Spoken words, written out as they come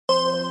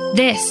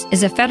This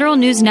is a Federal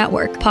News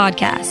Network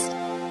podcast.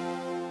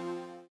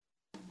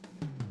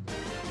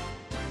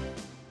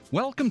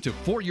 Welcome to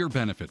For Your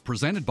Benefit,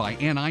 presented by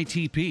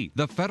NITP,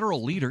 the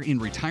federal leader in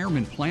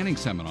retirement planning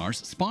seminars,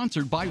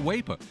 sponsored by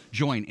WAEPA.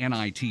 Join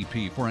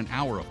NITP for an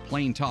hour of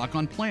plain talk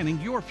on planning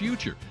your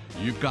future.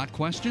 You've got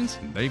questions,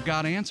 they've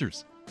got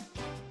answers.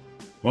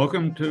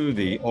 Welcome to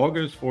the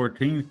August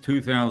 14th,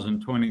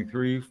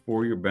 2023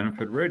 For Your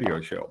Benefit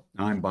radio show.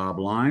 I'm Bob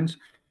Lines,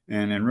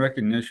 and in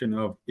recognition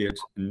of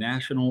its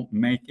National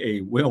Make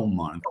a Will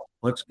Month,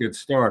 let's get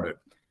started.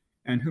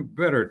 And who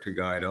better to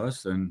guide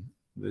us than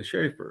the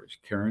Schaefers,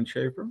 Karen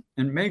Schaefer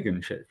and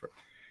Megan Schaefer.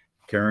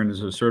 Karen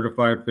is a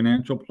certified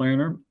financial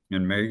planner,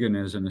 and Megan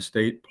is an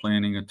estate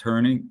planning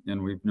attorney,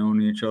 and we've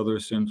known each other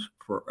since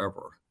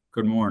forever.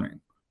 Good morning.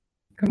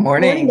 Good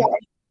morning.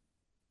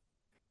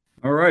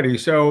 All righty.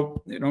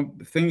 So,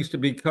 things to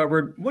be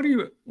covered. What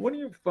do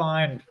you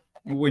find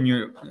when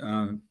you're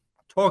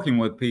talking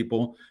with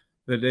people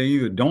that they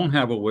either don't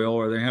have a will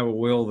or they have a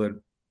will that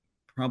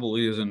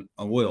probably isn't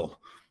a will?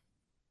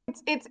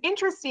 It's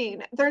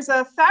interesting. There's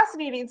a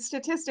fascinating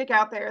statistic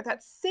out there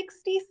that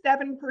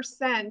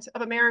 67%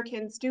 of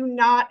Americans do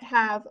not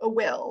have a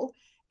will.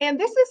 And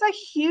this is a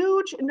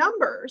huge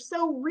number.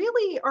 So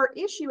really our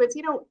issue is,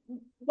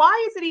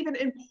 why is it even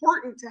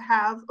important to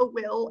have a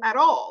will at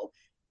all?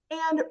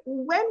 And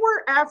when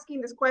we're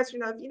asking this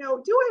question of, do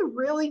I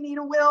really need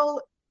a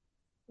will?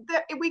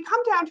 We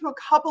come down to a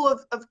couple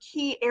of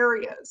key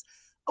areas.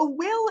 A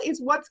will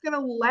is what's going to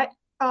let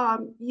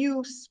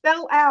you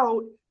spell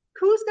out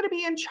who's going to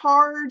be in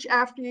charge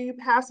after you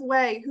pass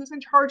away, who's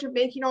in charge of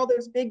making all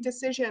those big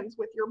decisions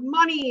with your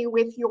money,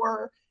 with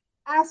your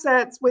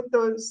assets, with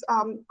those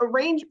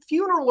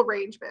funeral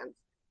arrangements.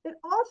 It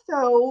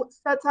also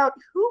sets out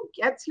who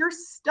gets your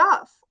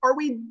stuff. Are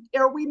we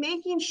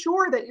making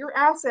sure that your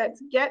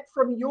assets get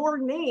from your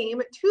name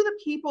to the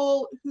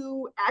people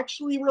who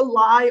actually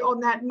rely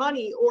on that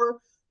money, or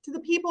to the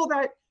people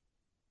that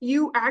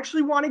you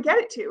actually want to get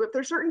it to? If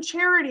there's certain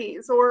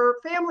charities or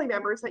family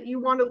members that you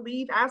want to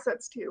leave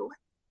assets to,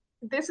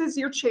 this is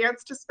your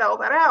chance to spell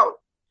that out.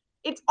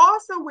 It's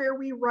also where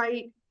we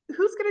write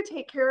who's going to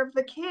take care of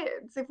the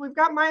kids. If we've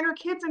got minor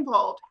kids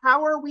involved,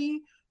 how are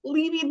we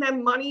leaving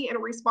them money in a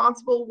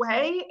responsible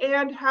way?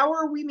 And how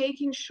are we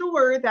making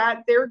sure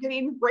that they're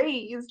getting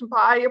raised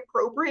by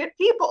appropriate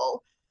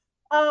people?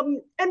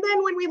 And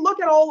then when we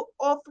look at all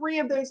three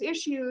of those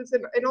issues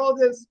and all of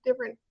those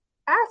different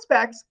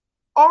aspects,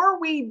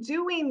 are we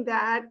doing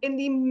that in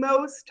the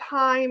most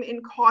time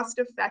and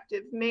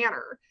cost-effective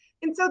manner?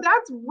 And so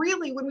that's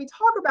really, when we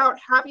talk about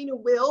having a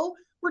will,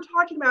 we're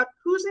talking about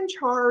who's in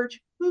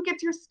charge, who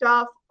gets your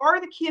stuff, are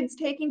the kids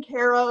taken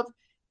care of,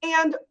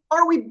 and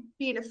are we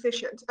being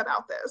efficient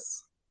about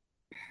this?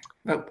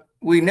 But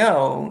we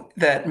know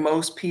that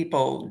most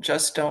people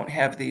just don't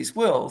have these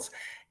wills,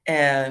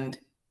 and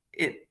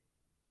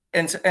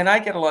I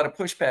get a lot of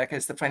pushback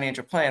as the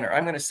financial planner.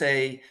 I'm going to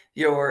say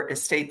your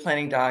estate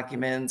planning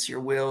documents, your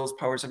wills,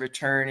 powers of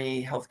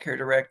attorney, healthcare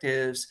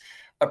directives,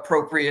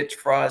 appropriate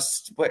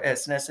trust, what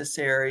as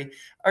necessary,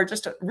 are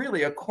just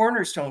really a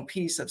cornerstone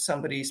piece of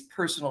somebody's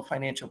personal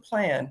financial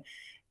plan.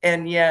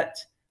 And yet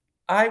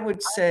I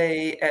would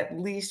say at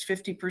least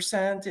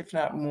 50%, if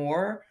not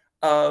more,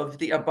 of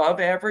the above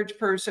average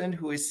person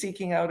who is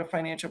seeking out a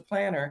financial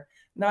planner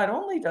not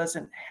only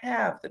doesn't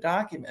have the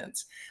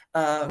documents,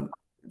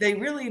 they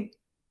really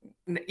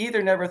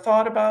either never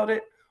thought about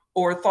it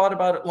or thought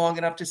about it long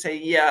enough to say,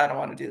 yeah, I don't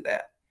want to do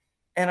that.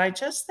 And I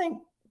just think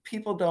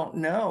people don't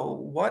know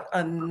what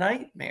a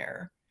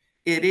nightmare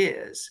it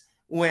is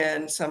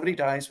when somebody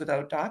dies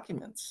without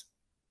documents.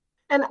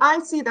 And I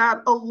see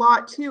that a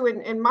lot too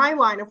in my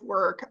line of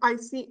work. I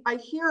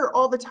hear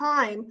all the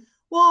time,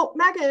 well,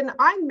 Megan,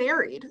 I'm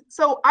married,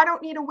 so I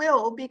don't need a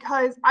will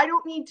because I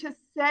don't need to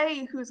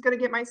say who's going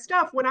to get my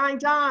stuff. When I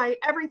die,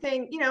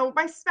 everything,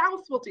 my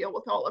spouse will deal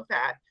with all of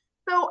that.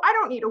 So I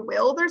don't need a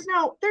will. There's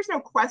no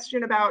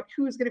question about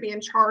who's going to be in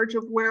charge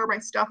of where my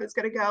stuff is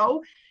going to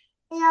go.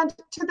 And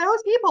to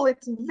those people,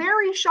 it's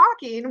very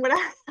shocking when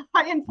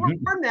I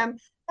inform them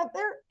that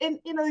they're in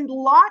a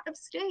lot of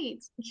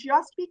states,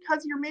 just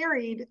because you're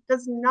married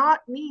does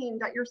not mean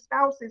that your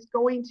spouse is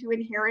going to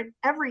inherit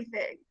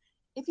everything.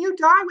 If you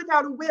die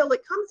without a will,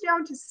 it comes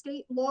down to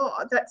state law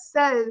that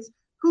says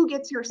who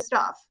gets your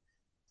stuff.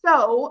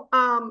 So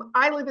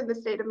I live in the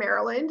state of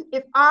Maryland.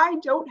 If I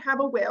don't have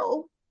a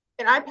will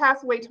and I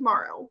pass away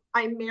tomorrow,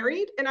 I'm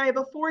married and I have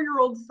a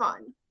 4-year-old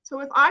son. So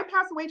if I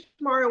pass away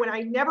tomorrow and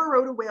I never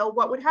wrote a will,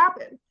 what would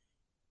happen?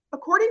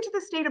 According to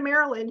the state of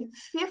Maryland,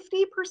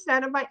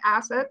 50% of my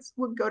assets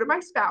would go to my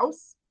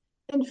spouse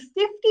and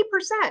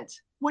 50%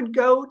 would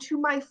go to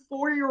my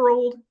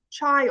 4-year-old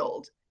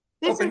child.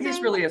 But he's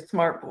really a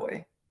smart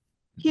boy.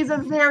 He's a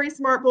very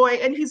smart boy,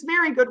 and he's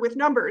very good with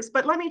numbers.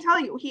 But let me tell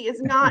you, he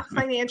is not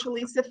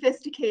financially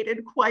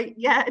sophisticated quite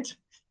yet.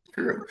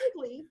 True.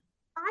 Frankly,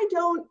 I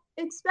don't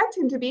expect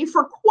him to be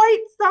for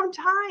quite some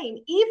time.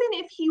 Even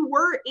if he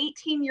were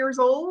 18 years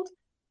old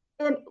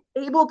and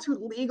able to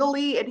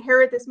legally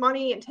inherit this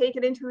money and take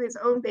it into his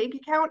own bank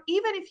account,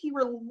 even if he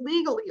were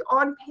legally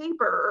on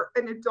paper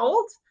an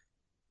adult,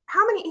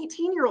 how many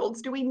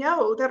 18-year-olds do we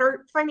know that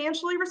are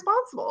financially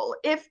responsible?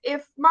 If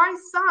my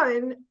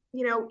son,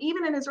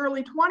 even in his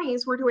early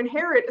 20s, were to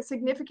inherit a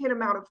significant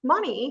amount of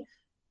money,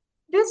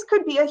 this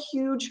could be a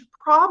huge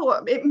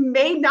problem. It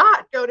may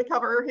not go to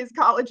cover his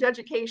college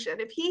education.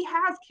 If he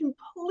has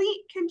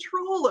complete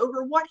control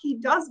over what he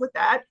does with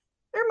that,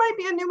 there might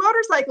be a new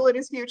motorcycle in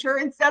his future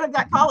instead of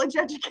that college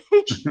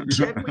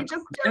education. We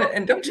just don't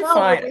and don't you know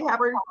find, what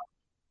we have.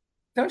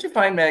 Don't you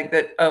find, Meg,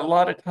 that a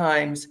lot of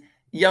times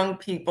young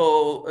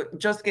people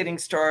just getting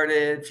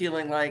started,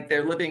 feeling like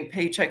they're living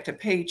paycheck to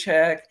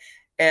paycheck,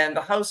 and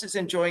the house is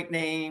in joint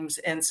names,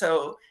 and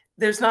so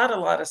there's not a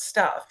lot of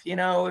stuff,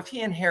 if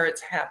he inherits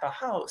half a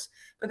house,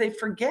 but they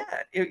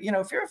forget,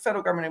 if you're a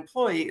federal government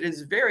employee, it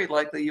is very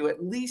likely you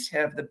at least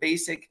have the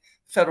basic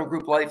federal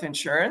group life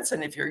insurance.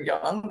 And if you're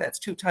young, that's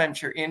 2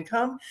 times your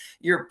income.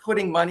 You're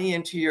putting money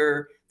into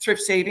your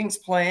thrift savings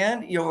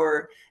plan.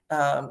 Your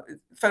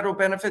federal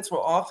benefits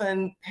will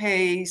often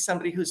pay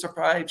somebody who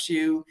survives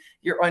you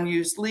your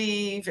unused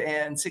leave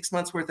and 6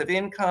 months worth of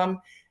income.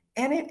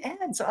 And it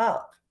adds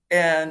up.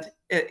 And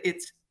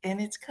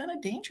it's kind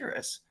of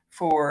dangerous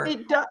for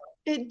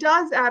it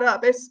does add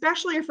up,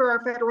 especially for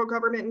our federal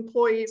government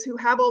employees who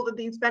have all of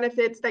these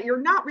benefits that you're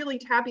not really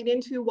tapping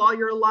into while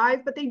you're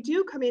alive, but they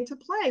do come into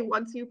play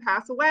once you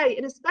pass away,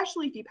 and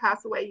especially if you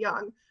pass away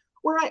young.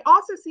 Where I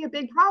also see a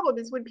big problem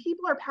is when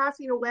people are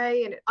passing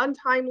away in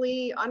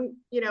untimely,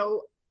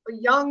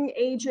 young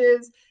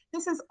ages.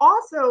 This is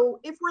also,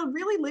 if we're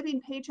really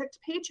living paycheck to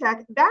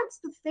paycheck, that's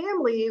the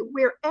family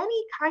where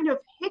any kind of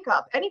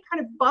hiccup, any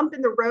kind of bump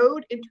in the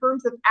road in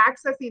terms of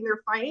accessing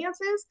their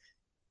finances,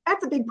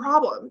 that's a big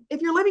problem.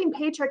 If you're living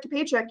paycheck to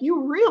paycheck,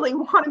 you really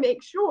want to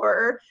make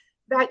sure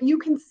that you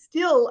can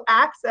still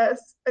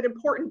access an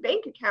important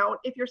bank account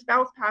if your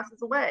spouse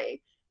passes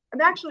away. I'm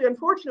actually,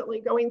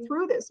 unfortunately, going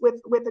through this with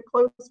a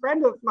close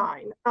friend of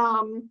mine.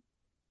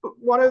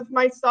 One of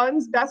my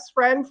son's best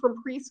friend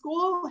from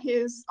preschool,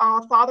 his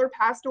father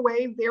passed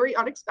away very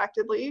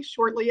unexpectedly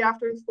shortly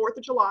after the 4th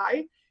of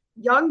July.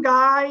 Young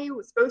guy,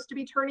 was supposed to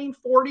be turning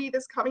 40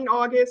 this coming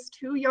August,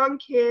 2 young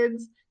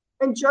kids,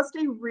 and just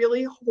a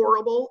really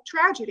horrible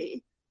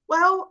tragedy.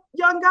 Well,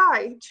 young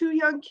guy, 2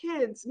 young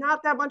kids,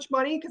 not that much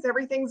money because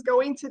everything's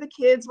going to the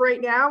kids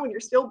right now and you're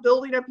still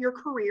building up your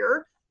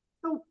career.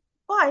 So,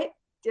 but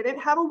didn't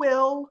have a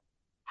will,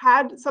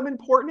 had some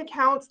important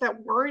accounts that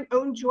weren't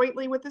owned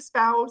jointly with the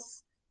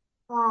spouse.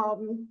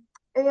 And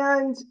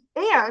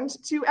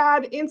to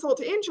add insult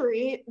to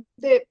injury,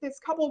 that this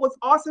couple was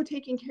also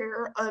taking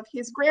care of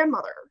his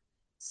grandmother.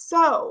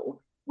 So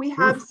we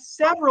have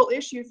several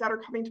issues that are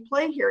coming to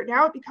play here.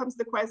 Now it becomes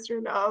the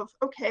question of,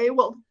 okay,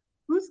 well,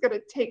 who's going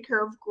to take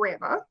care of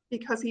grandma?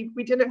 Because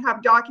we didn't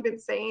have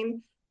documents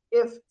saying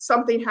if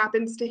something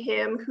happens to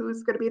him,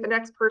 who's going to be the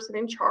next person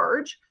in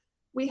charge.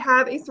 We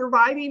have a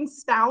surviving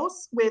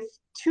spouse with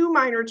 2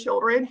 minor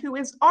children who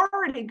is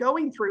already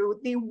going through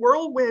the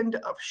whirlwind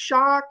of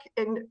shock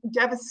and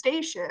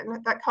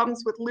devastation that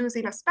comes with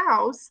losing a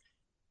spouse.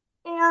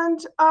 And,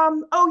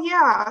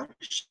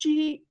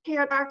 she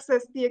can't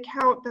access the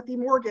account that the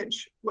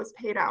mortgage was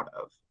paid out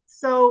of.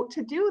 So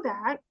to do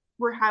that,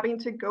 we're having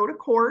to go to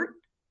court.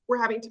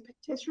 We're having to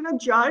petition a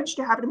judge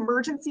to have an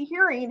emergency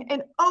hearing.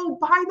 And oh,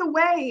 by the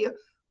way,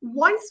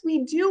 once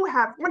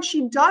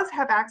she does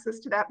have access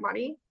to that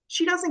money,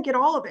 she doesn't get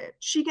all of it.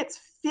 She gets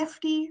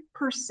 50%.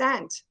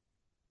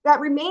 That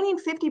remaining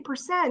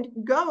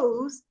 50%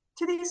 goes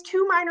to these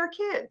 2 minor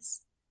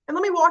kids. And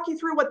let me walk you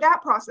through what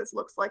that process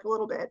looks like a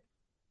little bit.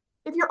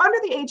 If you're under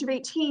the age of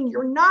 18,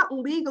 you're not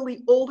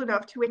legally old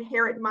enough to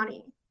inherit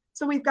money.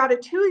 So we've got a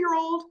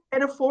 2-year-old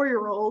and a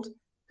 4-year-old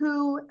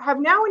who have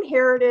now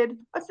inherited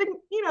a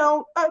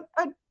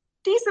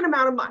decent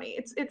amount of money.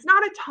 It's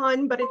not a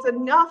ton, but it's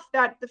enough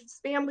that the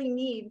family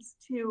needs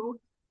to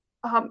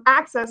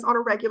access on a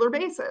regular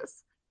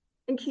basis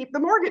and keep the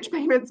mortgage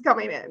payments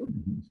coming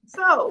in.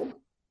 So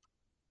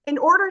in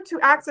order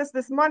to access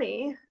this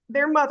money,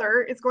 their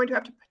mother is going to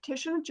have to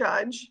petition a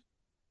judge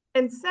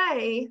and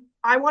say,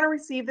 I want to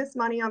receive this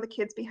money on the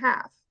kid's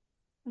behalf.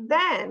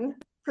 Then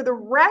for the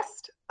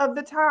rest of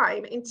the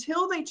time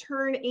until they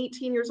turn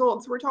 18 years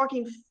old, so we're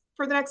talking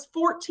for the next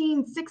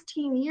 14,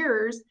 16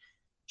 years,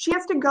 she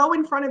has to go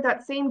in front of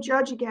that same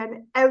judge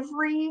again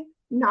every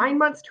 9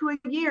 months to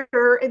a year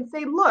and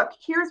say, look,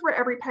 here's where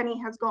every penny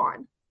has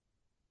gone.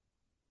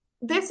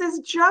 This is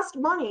just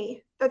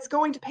money that's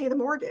going to pay the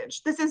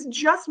mortgage. This is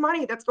just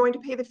money that's going to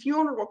pay the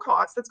funeral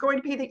costs, that's going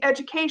to pay the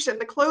education,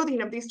 the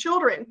clothing of these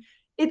children.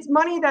 It's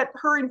money that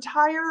her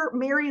entire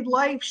married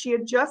life, she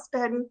had just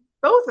been,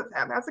 both of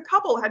them as a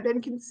couple had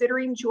been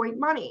considering joint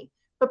money.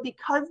 But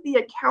because the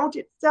account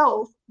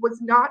itself was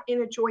not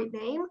in a joint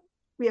name,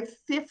 we have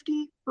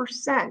 50%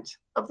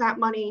 of that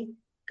money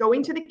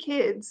going to the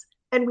kids,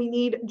 and we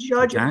need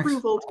judge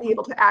approval to be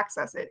able to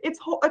access it. It's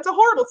a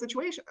horrible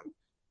situation.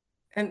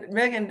 And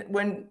Megan,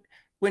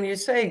 when you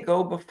say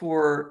go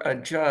before a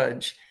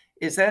judge,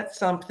 is that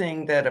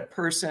something that a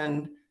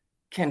person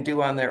can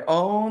do on their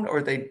own,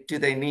 or do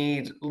they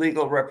need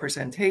legal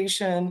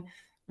representation?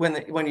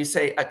 When you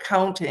say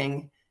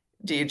accounting,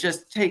 do you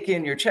just take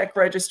in your check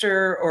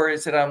register, or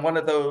is it on one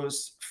of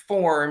those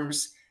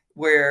forms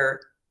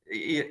where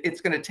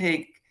it's going to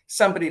take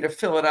somebody to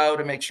fill it out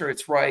and make sure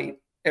it's right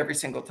every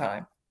single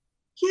time?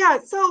 Yeah,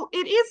 so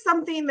it is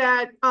something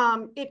that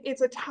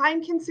it's a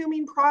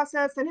time-consuming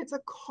process, and it's a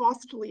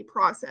costly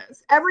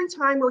process. Every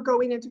time we're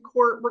going into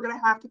court, we're going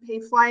to have to pay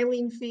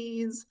filing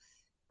fees.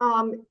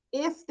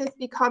 If this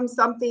becomes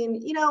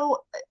something,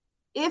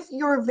 if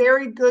you're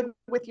very good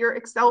with your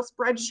Excel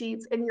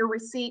spreadsheets and your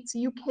receipts,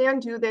 you can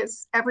do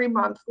this every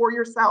month for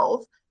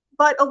yourself.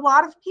 But a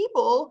lot of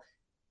people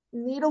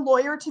need a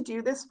lawyer to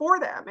do this for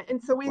them.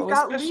 And so we've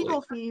got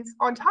legal fees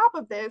on top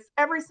of this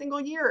every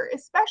single year,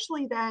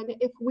 especially then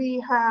if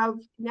we have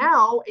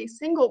now a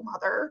single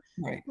mother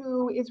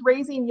who is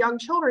raising young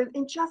children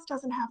and just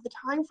doesn't have the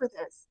time for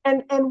this.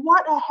 And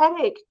what a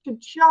headache to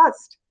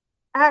just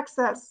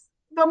access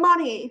the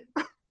money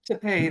to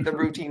pay the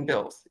routine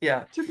bills.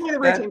 Yeah. To pay the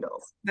routine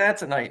bills.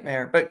 That's a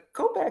nightmare. But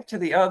go back to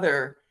the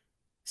other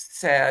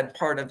sad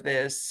part of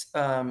this,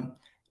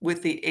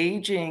 with the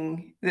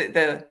aging,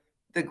 the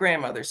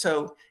grandmother.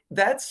 So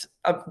that's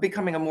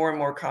becoming a more and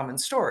more common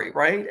story,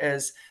 right?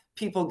 As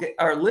people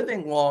are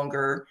living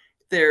longer,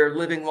 they're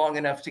living long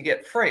enough to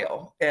get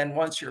frail. And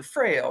once you're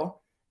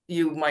frail,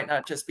 you might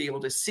not just be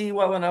able to see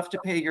well enough to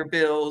pay your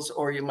bills,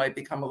 or you might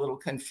become a little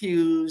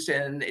confused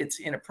and it's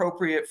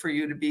inappropriate for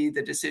you to be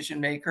the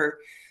decision maker.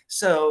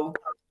 So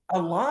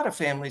a lot of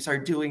families are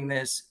doing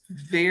this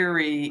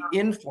very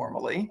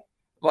informally,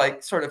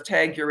 like sort of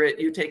tag you're it,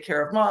 you take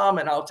care of mom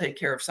and I'll take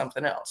care of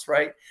something else,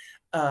 right?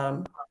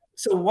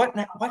 So what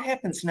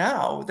happens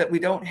now that we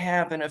don't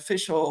have an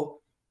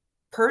official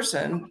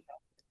person?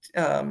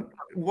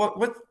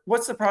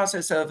 What's the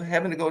process of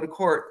having to go to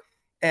court,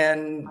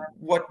 and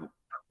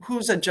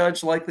who's a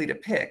judge likely to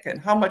pick, and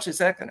how much is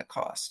that going to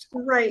cost?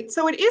 Right.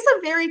 So it is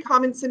a very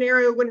common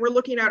scenario when we're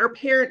looking at our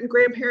parent and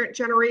grandparent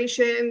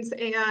generations.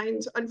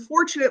 And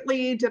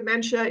unfortunately,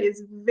 dementia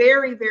is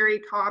very, very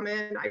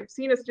common. I've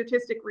seen a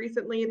statistic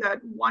recently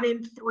that 1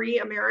 in 3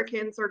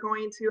 Americans are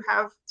going to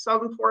have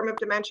some form of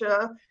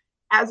dementia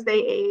as they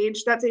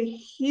age. That's a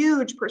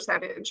huge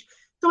percentage.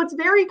 So it's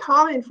very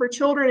common for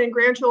children and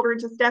grandchildren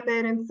to step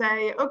in and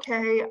say,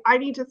 okay, I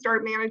need to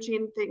start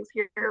managing things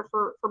here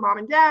for mom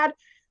and dad.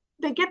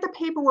 They get the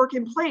paperwork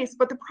in place,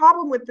 but the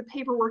problem with the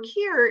paperwork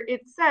here,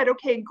 it said,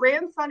 okay,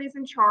 grandson is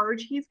in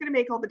charge. He's going to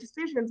make all the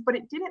decisions, but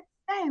it didn't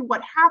say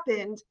what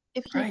happened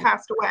if he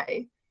passed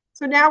away.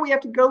 So now we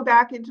have to go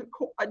back into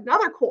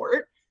another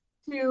court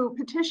to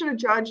petition a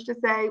judge to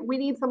say, we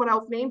need someone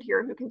else named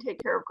here who can take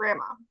care of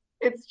grandma.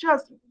 It's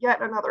just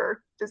yet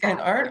another disaster. And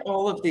aren't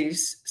all of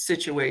these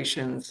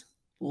situations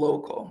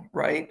local,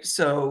 right?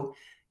 So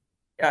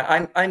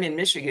I'm in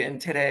Michigan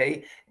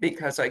today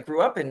because I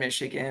grew up in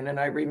Michigan, and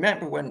I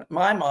remember when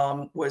my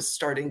mom was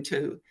starting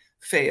to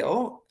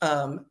fail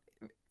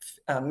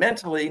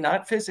mentally,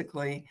 not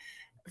physically.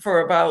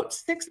 For about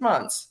 6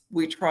 months,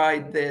 we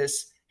tried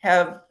this,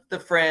 have the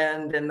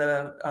friend and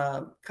the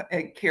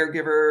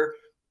caregiver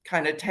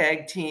kind of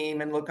tag team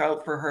and look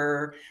out for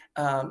her.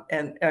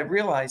 And I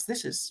realized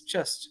this is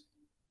just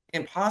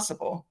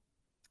impossible,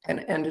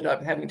 and ended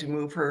up having to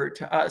move her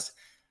to us.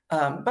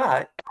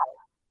 But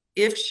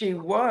if she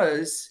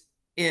was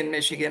in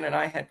Michigan and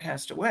I had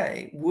passed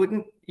away,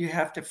 wouldn't you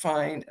have to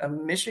find a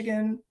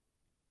Michigan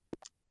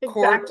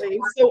court? Exactly.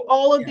 So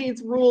all of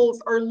these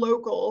rules are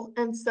local.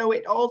 And so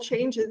it all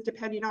changes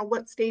depending on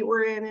what state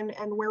we're in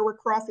and where we're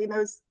crossing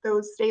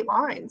those state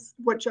lines,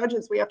 what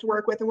judges we have to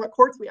work with and what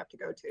courts we have to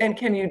go to. And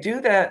can you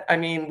do that? I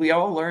mean, we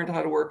all learned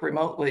how to work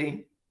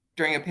remotely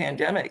during a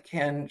pandemic.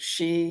 Can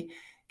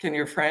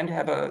your friend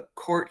have a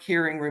court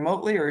hearing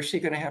remotely, or is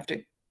she going to have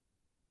to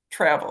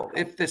travel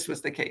if this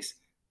was the case?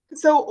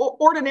 So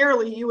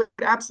ordinarily, you would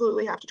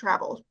absolutely have to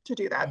travel to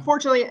do that.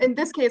 Fortunately, in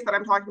this case that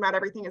I'm talking about,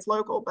 everything is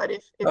local. But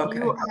if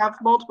you have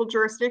multiple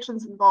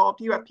jurisdictions involved,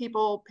 you have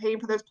people paying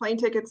for those plane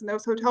tickets and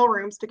those hotel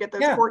rooms to get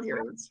those court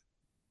hearings.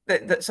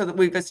 So that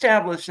we've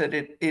established that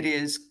it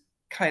is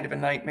kind of a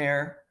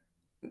nightmare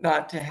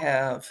not to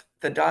have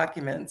the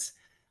documents.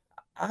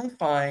 I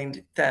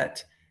find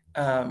that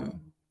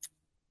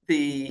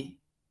the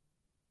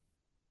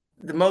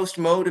most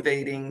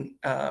motivating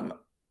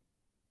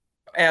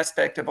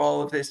aspect of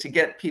all of this to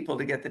get people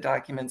to get the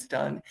documents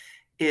done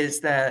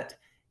is that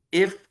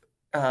if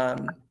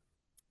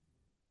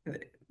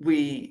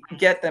we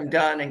get them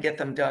done and get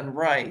them done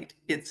right,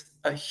 it's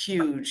a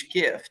huge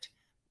gift,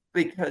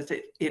 because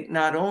it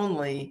not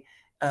only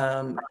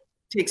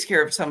takes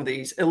care of some of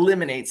these,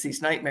 eliminates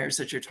these nightmares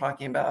that you're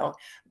talking about,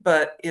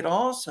 but it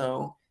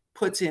also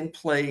puts in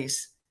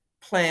place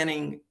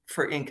planning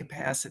for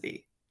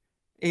incapacity.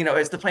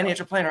 As the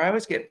financial planner, I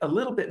always get a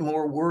little bit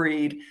more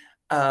worried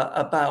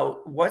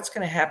about what's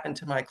going to happen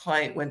to my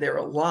client when they're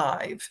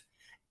alive,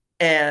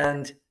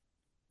 and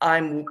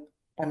I'm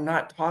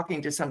not talking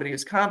to somebody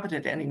who's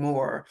competent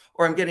anymore,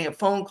 or I'm getting a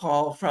phone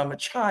call from a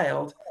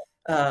child,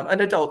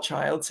 an adult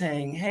child,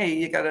 saying, hey,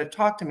 you got to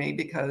talk to me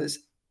because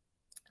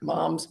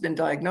mom's been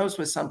diagnosed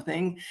with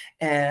something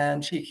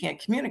and she can't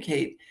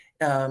communicate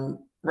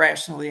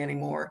rationally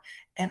anymore.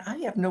 And I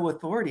have no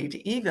authority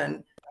to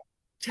even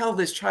tell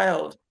this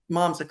child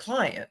mom's a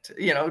client,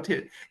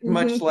 to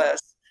much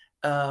less,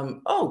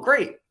 oh,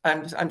 great.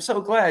 I'm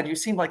so glad. You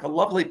seem like a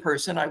lovely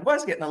person. I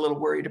was getting a little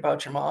worried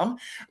about your mom.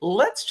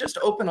 Let's just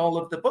open all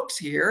of the books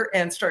here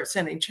and start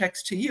sending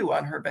checks to you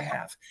on her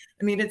behalf.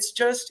 I mean,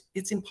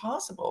 it's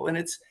impossible.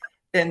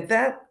 And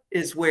that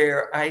is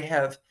where I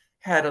have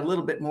had a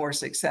little bit more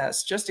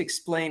success, just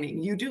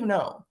explaining, you do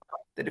know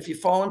that if you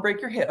fall and break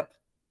your hip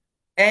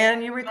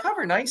and you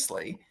recover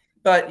nicely,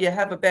 but you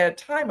have a bad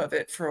time of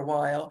it for a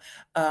while,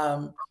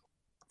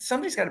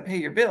 somebody's got to pay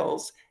your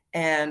bills.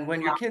 And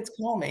when your kids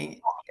call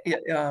me,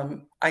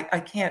 I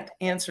can't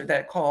answer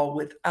that call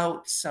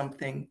without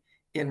something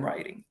in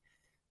writing.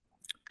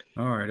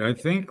 All right. I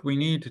think we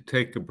need to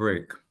take a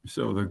break.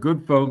 So the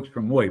good folks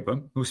from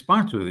WAEPA, who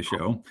sponsor the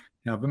show,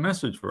 have a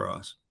message for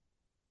us.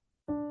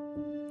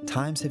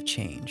 Times have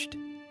changed,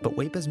 but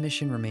WAEPA's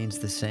mission remains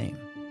the same: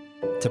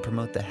 to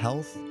promote the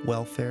health,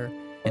 welfare,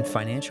 and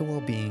financial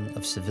well-being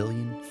of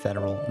civilian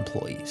federal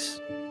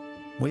employees.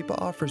 WAEPA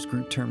offers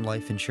group term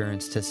life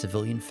insurance to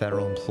civilian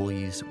federal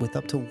employees with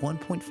up to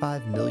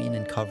 $1.5 million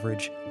in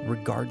coverage,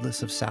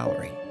 regardless of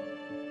salary.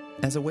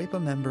 As a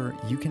WAEPA member,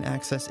 you can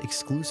access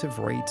exclusive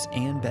rates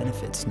and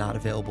benefits not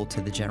available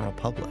to the general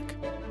public.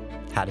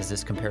 How does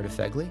this compare to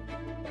FEGLI?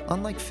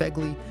 Unlike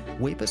FEGLI,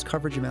 WAEPA's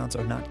coverage amounts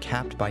are not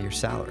capped by your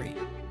salary.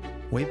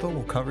 WAEPA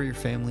will cover your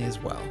family as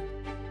well.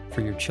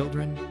 For your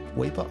children,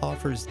 WAEPA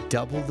offers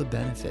double the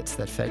benefits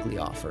that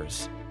FEGLI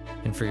offers.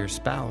 And for your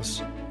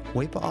spouse,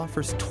 WAEPA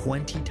offers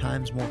 20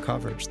 times more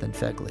coverage than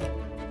FEGLI.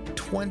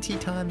 20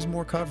 times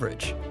more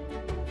coverage.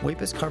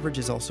 WAEPA's coverage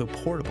is also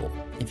portable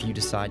if you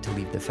decide to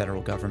leave the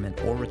federal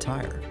government or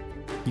retire.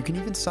 You can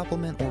even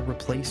supplement or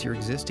replace your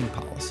existing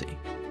policy.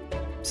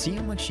 See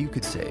how much you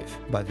could save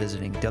by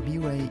visiting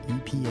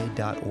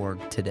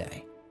waepa.org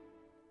today.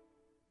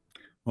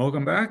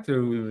 Welcome back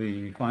to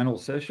the final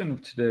session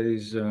of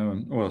today's,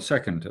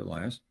 second to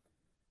last.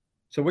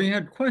 So we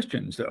had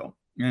questions, though.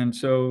 And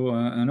so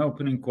an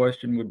opening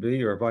question would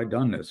be, or have I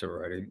done this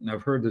already?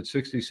 I've heard that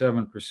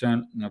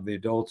 67% of the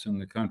adults in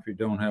the country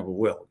don't have a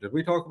will. Did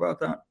we talk about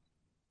that?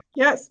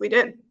 Yes, we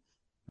did.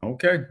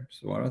 Okay,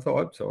 so what I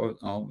thought. So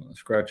I'll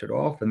scratch it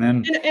off. And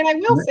then. And I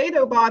will say,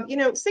 though, Bob,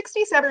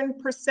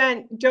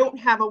 67% don't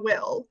have a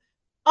will.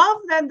 Of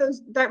them,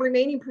 that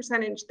remaining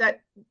percentage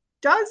that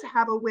does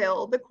have a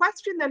will, the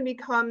question then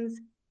becomes,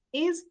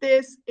 is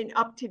this an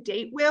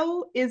up-to-date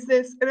will? Is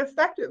this an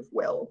effective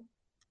will?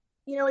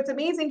 It's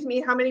amazing to me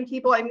how many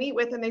people I meet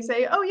with and they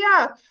say, oh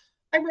yeah,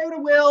 I wrote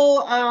a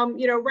will,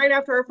 right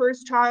after our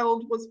first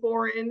child was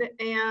born.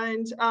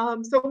 And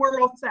so we're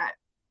all set.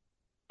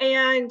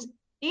 And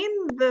in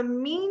the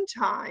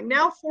meantime,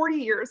 now 40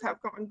 years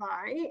have gone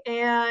by,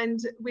 and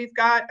we've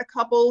got a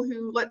couple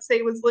who, let's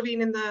say, was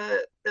living in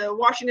the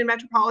Washington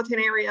metropolitan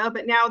area,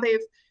 but now they've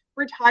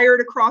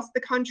retired across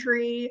the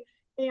country,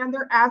 and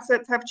their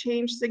assets have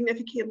changed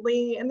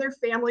significantly, and their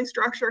family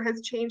structure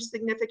has changed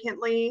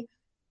significantly.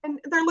 And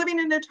they're living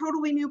in a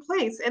totally new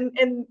place.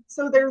 And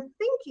so their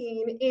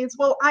thinking is,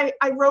 well, I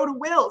wrote a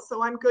will,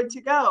 so I'm good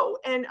to go.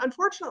 And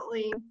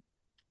unfortunately,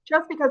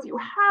 just because you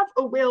have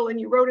a will and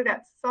you wrote it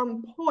at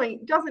some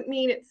point doesn't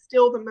mean it's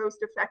still the most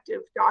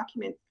effective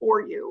document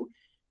for you.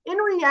 In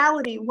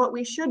reality, what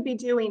we should be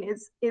doing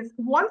is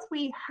once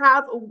we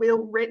have a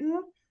will written,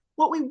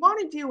 what we want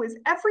to do is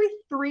every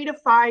 3 to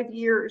 5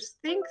 years,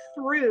 think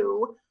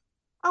through,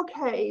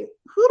 okay,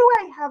 who do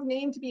I have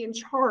named to be in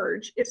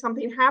charge if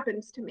something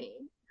happens to me?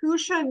 Who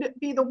should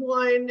be the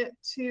one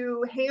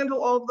to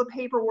handle all of the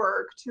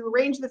paperwork, to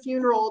arrange the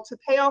funeral, to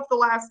pay off the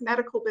last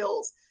medical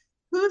bills?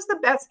 Who's the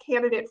best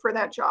candidate for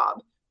that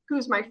job?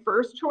 Who's my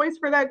first choice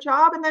for that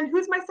job? And then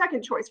who's my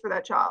second choice for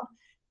that job?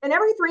 And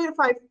every 3 to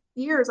 5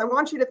 years, I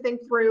want you to think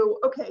through,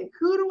 okay,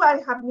 who do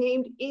I have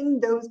named in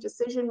those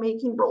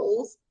decision-making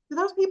roles? Do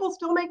those people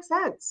still make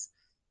sense?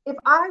 If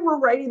I were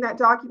writing that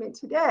document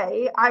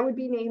today, I would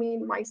be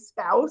naming my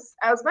spouse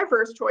as my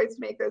first choice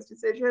to make those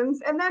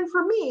decisions. And then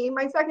for me,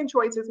 my second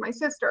choice is my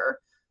sister.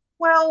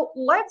 Well,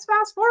 let's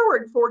fast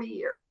forward 40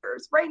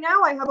 years. Right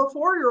now, I have a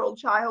 4-year-old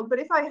child, but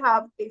if I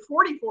have a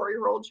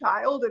 44-year-old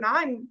child and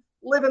I'm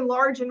living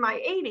large in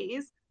my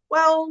 80s,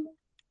 well,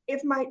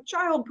 if my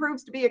child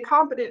proves to be a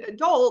competent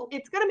adult,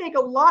 it's going to make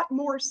a lot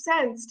more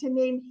sense to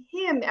name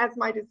him as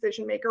my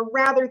decision maker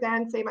rather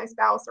than, say, my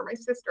spouse or my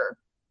sister.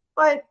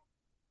 But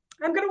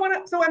I'm going to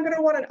want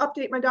to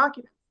update my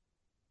document.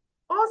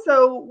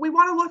 Also, we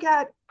want to look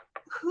at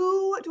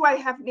who do I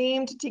have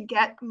named to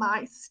get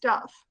my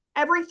stuff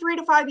every 3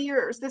 to 5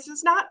 years. This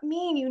does not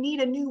mean you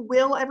need a new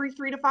will every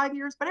 3 to 5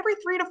 years, but every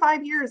 3 to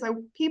 5 years,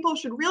 people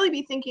should really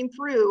be thinking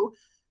through,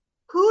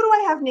 who do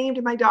I have named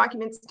in my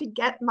documents to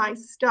get my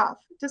stuff?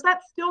 Does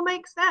that still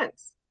make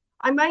sense?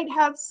 I might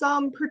have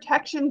some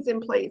protections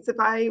in place if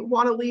I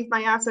want to leave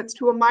my assets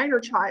to a minor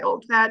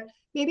child that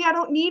maybe I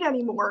don't need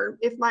anymore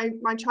if my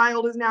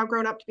child is now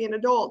grown up to be an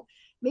adult.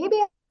 maybe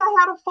I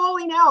had a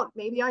falling out,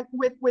 maybe I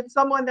with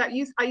someone that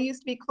I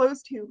used to be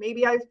close to,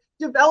 maybe I've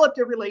developed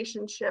a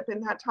relationship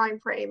in that time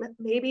frame,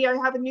 maybe I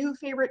have a new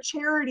favorite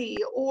charity,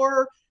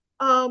 or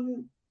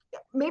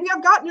maybe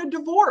I've gotten a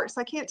divorce.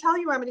 I can't tell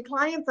you how many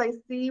clients I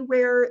see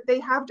where they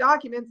have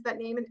documents that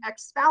name an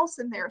ex-spouse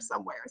in there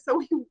somewhere.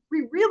 So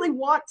we really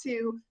want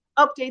to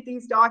update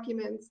these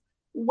documents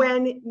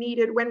when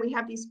needed, when we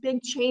have these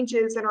big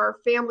changes in our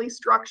family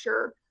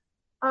structure.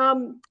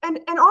 And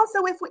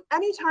also,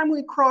 anytime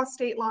we cross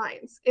state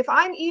lines, if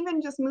I'm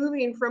even just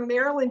moving from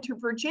Maryland to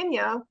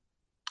Virginia,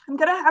 I'm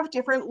going to have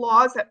different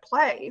laws at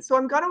play. So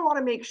I'm going to want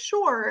to make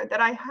sure that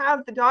I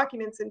have the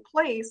documents in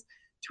place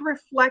to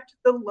reflect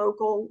the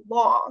local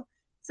law.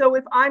 So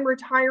if I'm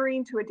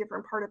retiring to a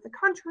different part of the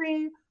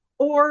country,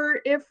 or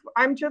if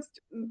I'm just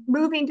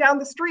moving down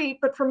the street,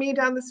 but for me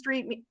down the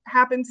street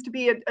happens to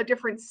be a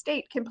different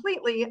state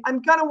completely,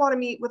 I'm gonna want to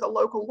meet with a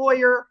local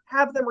lawyer,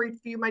 have them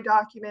review my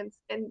documents,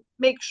 and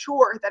make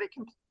sure that it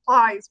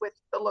complies with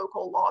the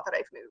local law that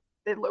I've moved,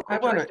 the local I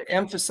want to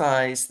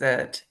emphasize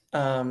that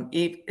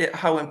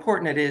how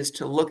important it is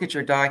to look at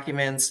your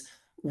documents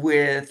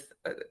with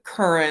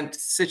current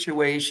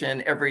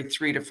situation every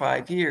 3 to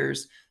 5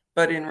 years.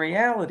 But in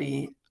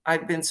reality,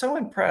 I've been so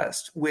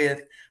impressed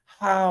with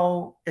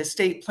how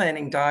estate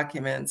planning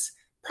documents,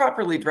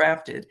 properly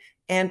drafted,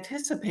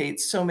 anticipate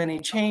so many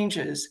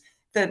changes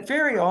that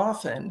very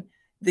often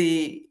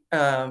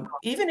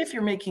even if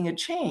you're making a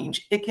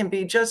change, it can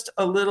be just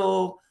a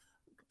little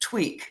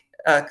tweak,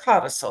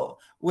 codicil,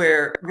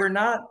 where we're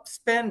not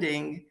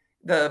spending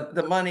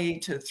the money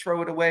to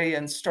throw it away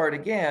and start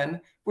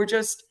again. We're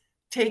just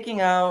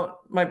taking out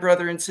my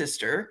brother and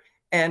sister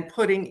and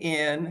putting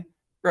in,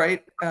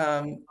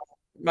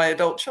 my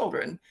adult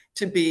children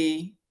to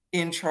be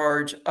in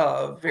charge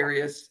of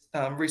various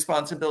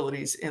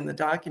responsibilities in the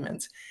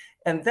documents.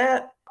 And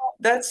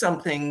that's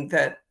something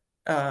that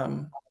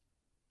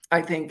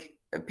I think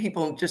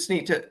people just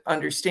need to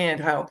understand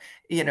how,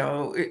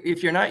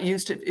 if you're not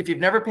used to, if you've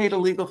never paid a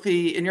legal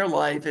fee in your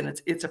life, and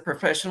it's a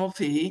professional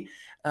fee,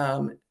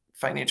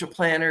 financial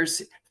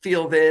planners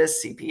feel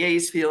this,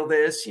 CPAs feel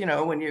this,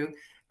 when you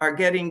are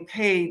getting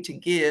paid to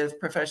give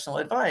professional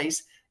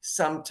advice,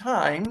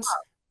 sometimes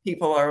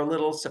people are a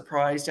little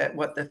surprised at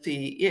what the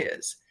fee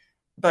is.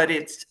 But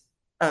it's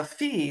a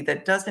fee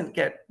that doesn't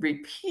get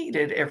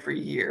repeated every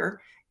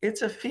year.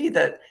 It's a fee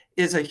that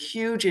is a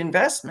huge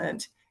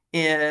investment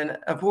in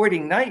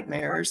avoiding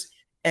nightmares,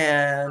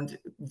 and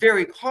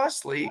very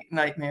costly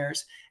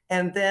nightmares,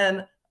 and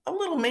then a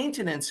little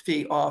maintenance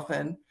fee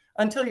often,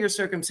 until your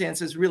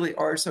circumstances really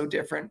are so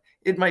different.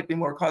 It might be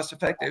more cost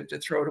effective to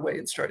throw it away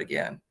and start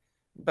again.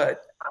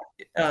 But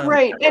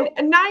right.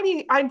 And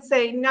I'd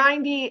say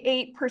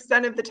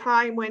 98% of the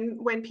time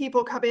when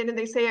people come in and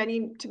they say, I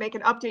need to make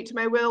an update to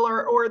my will,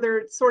 or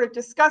they're sort of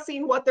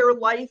discussing what their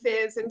life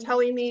is and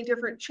telling me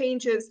different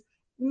changes,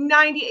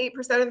 98%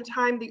 of the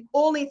time, the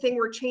only thing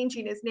we're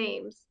changing is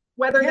names,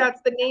 whether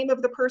that's the name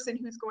of the person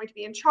who's going to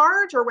be in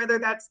charge, or whether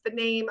that's the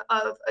name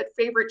of a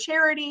favorite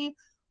charity,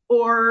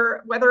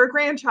 or whether a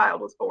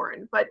grandchild was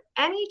born. But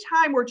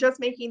anytime we're just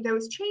making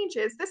those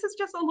changes, this is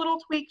just a little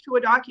tweak to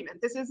a document.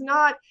 This is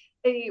not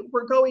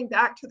we're going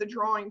back to the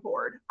drawing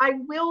board. I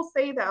will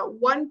say though,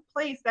 one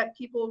place that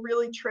people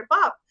really trip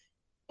up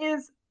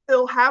is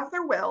they'll have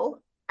their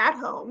will at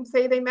home,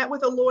 say they met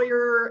with a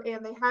lawyer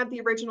and they had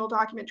the original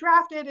document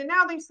drafted, and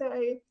now they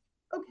say,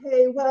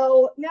 okay,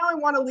 well, now I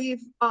want to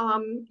leave,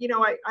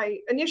 I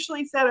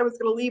initially said I was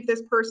going to leave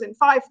this person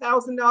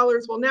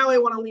 $5,000. Well, now I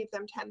want to leave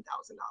them $10,000.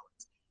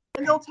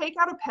 And they'll take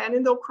out a pen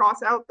and they'll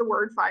cross out the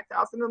word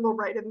 5,000 and they'll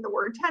write in the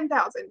word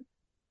 10,000.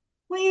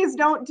 Please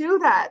don't do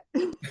that.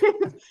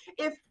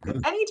 If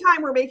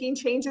anytime we're making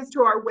changes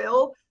to our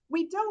will,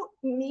 we don't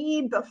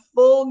need the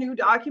full new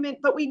document,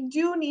 but we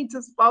do need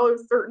to follow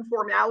certain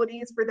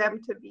formalities for them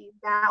to be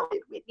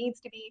valid. It needs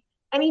to be,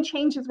 any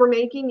changes we're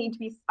making need to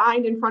be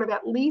signed in front of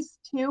at least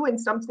 2, in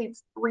some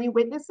states 3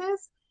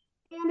 witnesses.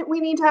 And we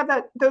need to have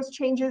those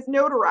changes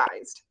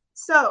notarized.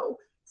 So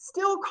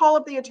still call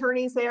up the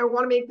attorney, say, I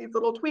want to make these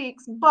little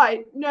tweaks, but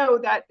know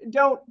that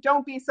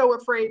don't be so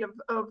afraid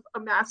of a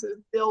massive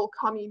bill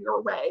coming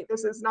your way.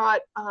 This is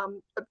not a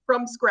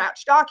from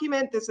scratch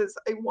document. This is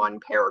a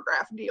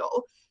 1-paragraph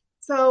deal.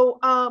 So,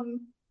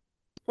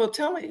 well,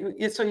 tell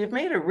me, so you've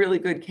made a really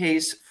good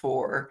case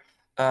for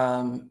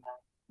the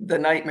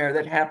nightmare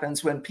that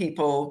happens when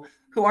people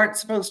who aren't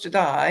supposed to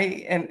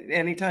die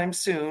anytime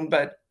soon,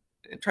 but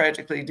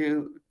tragically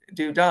do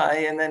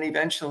die, and then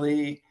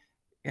eventually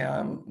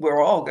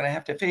we're all going to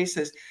have to face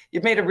this.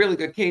 You've made a really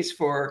good case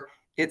for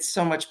it's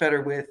so much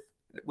better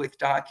with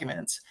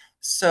documents.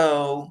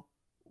 So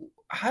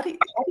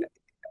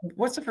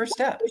what's the first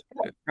step,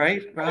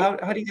 right? How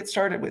do you get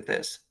started with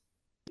this?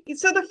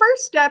 So the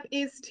first step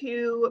is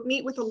to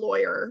meet with a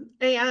lawyer,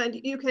 and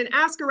you can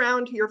ask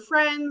around to your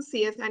friends,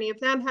 see if any of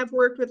them have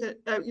worked with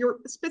it. You're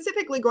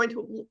specifically going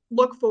to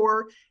look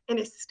for an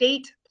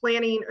estate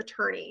planning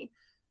attorney.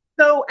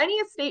 So any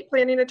estate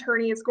planning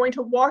attorney is going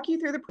to walk you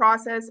through the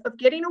process of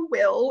getting a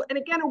will. And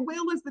again, a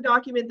will is the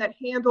document that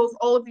handles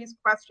all of these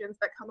questions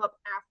that come up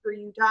after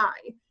you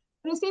die.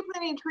 An estate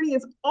planning attorney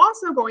is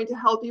also going to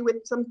help you with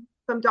some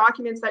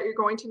documents that you're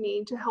going to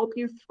need to help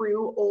you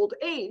through old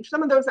age.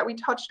 Some of those that we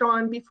touched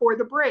on before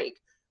the break.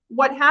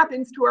 What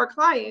happens to our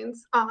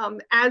clients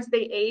as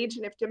they age,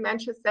 and if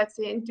dementia sets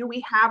in, do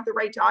we have the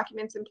right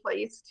documents in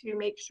place to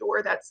make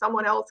sure that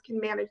someone else can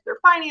manage their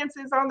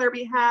finances on their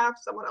behalf,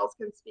 someone else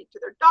can speak to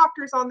their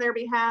doctors on their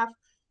behalf?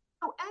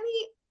 So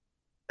any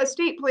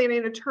estate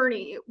planning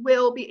attorney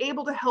will be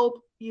able to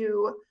help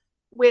you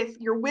with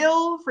your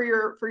will for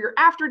your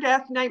after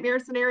death nightmare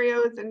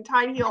scenarios and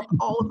tidy up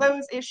all of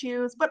those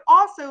issues, but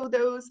also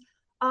those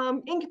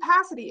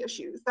incapacity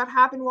issues that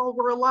happen while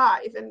we're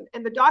alive.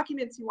 And the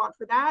documents you want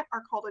for that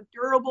are called a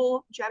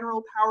durable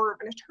general power of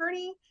an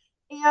attorney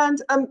and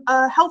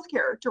a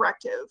healthcare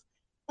directive.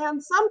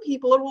 And some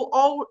people,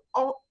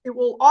 it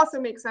will also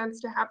make sense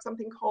to have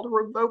something called a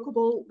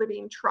revocable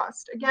living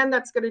trust. Again,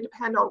 that's going to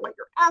depend on what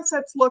your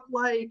assets look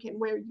like and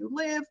where you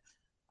live.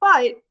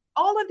 But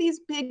all of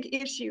these big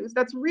issues,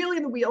 that's really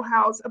in the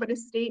wheelhouse of an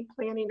estate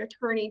planning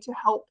attorney to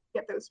help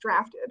get those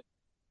drafted.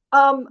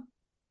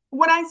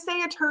 When I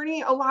say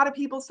attorney, a lot of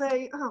people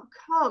say, oh,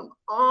 come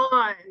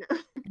on.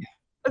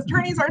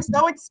 Attorneys are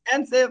so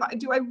expensive.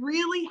 Do I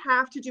really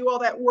have to do all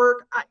that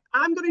work?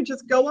 I'm going to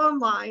just go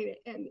online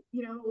and,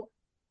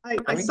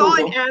 I saw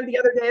an ad the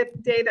other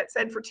day that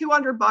said for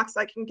 $200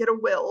 I can get a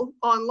will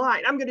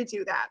online. I'm going to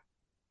do that.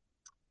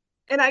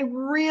 And I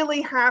really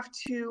have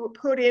to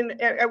put in,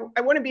 I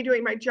wouldn't be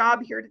doing my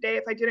job here today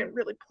if I didn't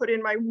really put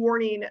in my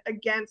warning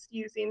against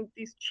using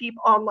these cheap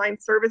online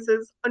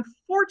services.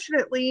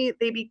 Unfortunately,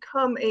 they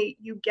become a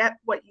you get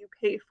what you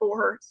pay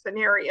for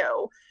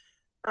scenario.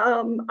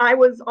 I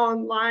was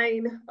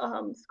online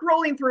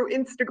scrolling through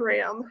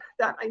Instagram.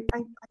 That I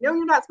know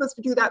you're not supposed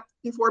to do that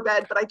before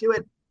bed, but I do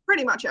it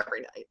pretty much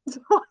every night.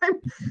 So I'm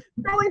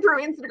scrolling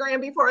through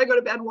Instagram before I go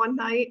to bed one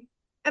night,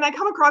 and I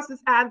come across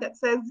this ad that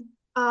says,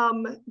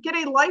 get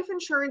a life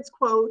insurance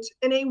quote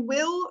and a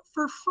will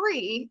for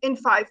free in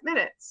 5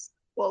 minutes.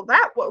 Well,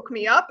 that woke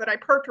me up, and I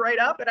perked right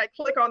up, and I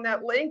click on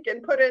that link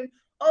and put in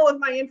all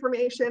of my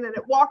information, and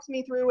it walks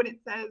me through, and it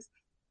says,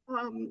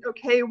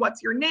 okay,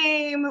 what's your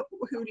name?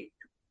 Who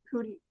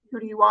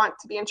do you want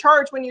to be in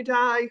charge when you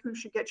die? Who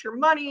should get your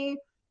money?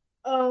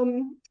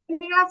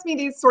 They asked me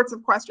these sorts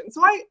of questions.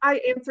 So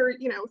I answer,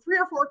 3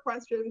 or 4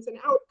 questions, and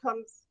out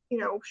comes,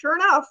 sure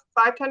enough,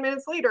 5-10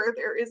 minutes later,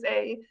 there is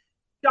a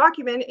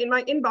document in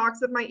my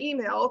inbox of my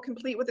email,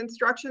 complete with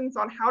instructions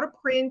on how to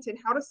print and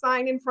how to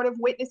sign in front of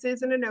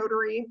witnesses and a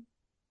notary.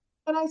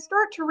 And I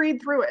start to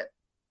read through it.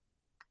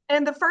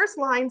 And the first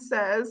line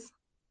says,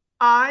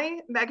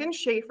 I, Megan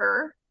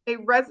Schaefer, a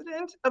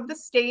resident of the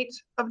state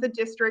of the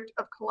District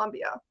of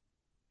Columbia.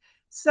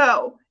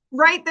 So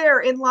right there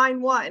in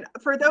line 1,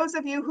 for those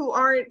of you who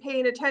aren't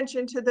paying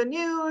attention to the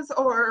news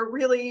or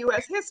really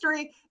U.S.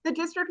 history, the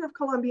District of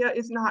Columbia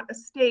is not a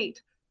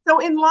state.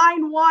 So in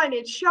line 1,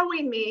 it's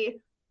showing me,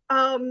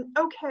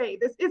 okay,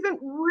 this isn't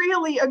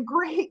really a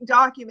great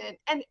document.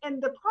 And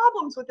the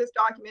problems with this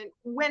document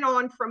went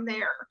on from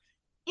there.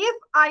 If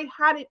I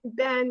hadn't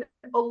been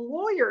a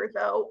lawyer,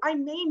 though, I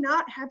may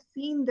not have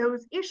seen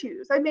those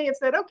issues. I may have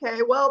said, okay,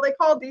 well, they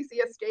call DC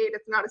a state.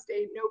 It's not a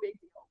state. No big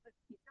deal.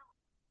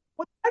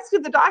 What the rest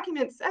of the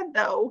document said,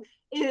 though,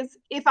 is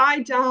if I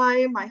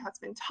die, my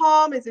husband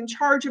Tom is in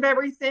charge of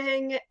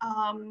everything.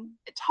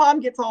 Tom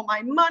gets all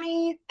my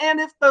money. And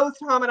if both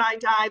Tom and I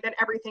die, then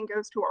everything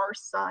goes to our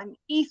son,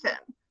 Ethan.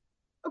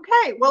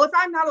 Okay, well, if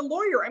I'm not a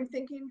lawyer, I'm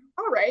thinking,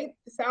 all right,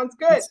 sounds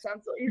good.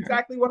 Sounds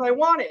exactly what I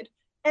wanted.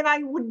 And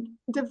I would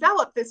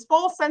develop this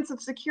false sense of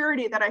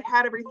security that I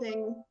had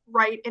everything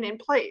right and in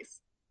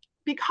place.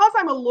 Because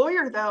I'm a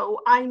lawyer, though,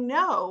 I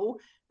know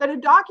that a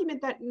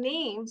document that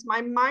names my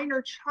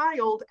minor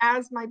child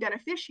as my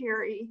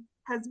beneficiary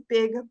has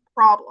big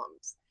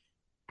problems.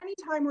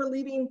 Anytime we're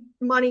leaving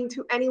money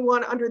to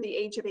anyone under the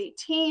age of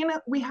 18,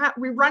 we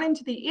run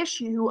into the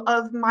issue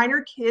of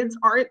minor kids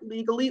aren't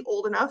legally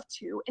old enough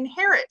to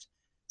inherit.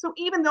 So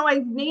even though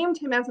I've named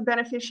him as a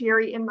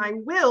beneficiary in my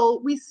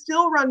will, we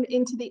still run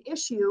into the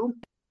issue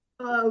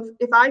of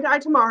if I die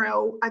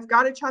tomorrow, I've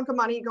got a chunk of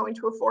money going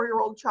to a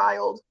 4-year-old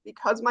child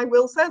because my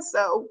will says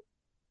so.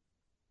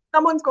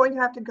 Someone's going to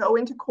have to go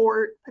into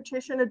court,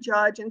 petition a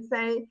judge and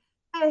say,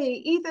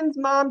 hey, Ethan's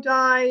mom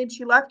died.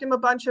 She left him a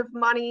bunch of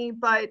money,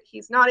 but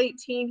he's not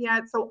 18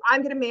 yet, so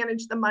I'm going to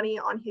manage the money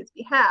on his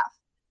behalf.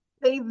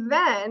 They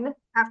then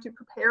have to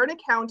prepare an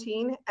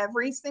accounting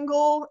every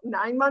single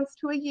 9 months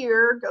to a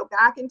year, go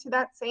back into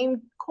that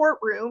same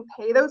courtroom,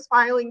 pay those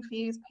filing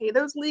fees, pay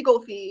those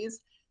legal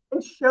fees,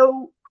 and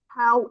show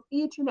how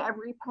each and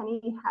every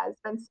penny has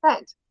been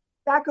spent.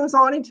 That goes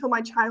on until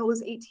my child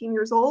is 18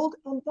 years old.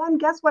 And then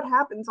guess what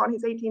happens on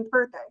his 18th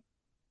birthday?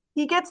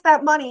 He gets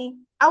that money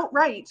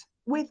outright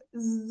with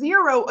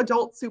zero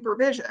adult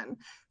supervision.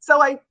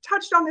 So I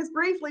touched on this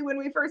briefly when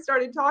we first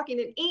started talking.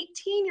 An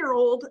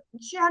 18-year-old,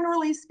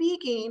 generally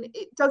speaking,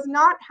 it does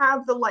not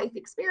have the life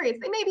experience.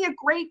 They may be a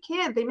great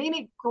kid, they may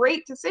make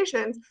great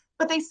decisions,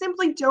 but they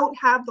simply don't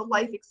have the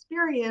life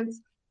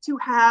experience to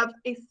have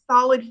a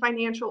solid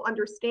financial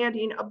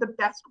understanding of the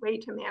best way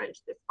to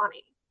manage this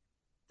money.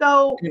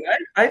 So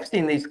I've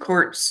seen these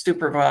court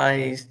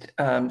supervised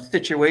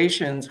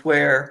situations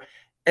where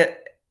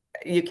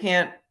you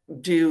can't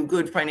do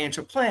good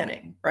financial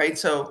planning, right?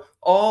 So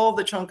all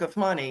the chunk of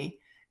money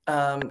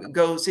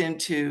goes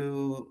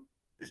into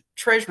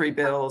treasury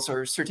bills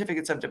or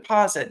certificates of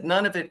deposit.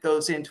 None of it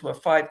goes into a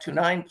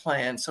 529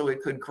 plan, so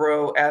it could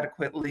grow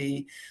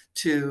adequately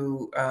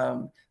to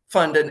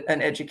fund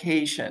an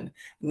education.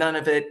 None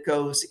of it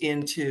goes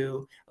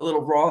into a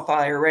little Roth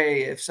IRA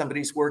if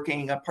somebody's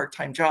working a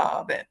part-time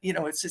job. And, you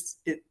know, it's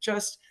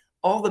just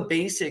all the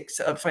basics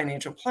of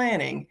financial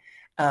planning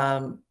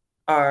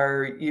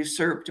are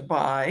usurped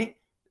by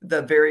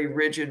the very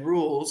rigid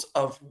rules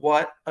of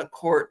what a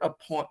court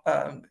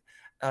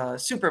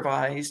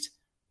supervised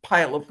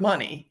pile of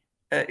money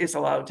is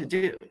allowed to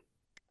do.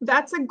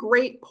 That's a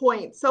great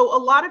point. So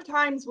a lot of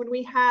times when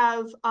we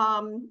have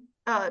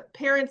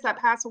parents that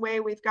pass away,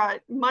 we've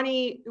got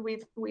money,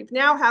 we've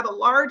now have a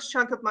large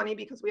chunk of money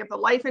because we have the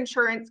life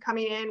insurance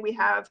coming in, we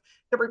have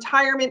the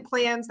retirement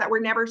plans that were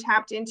never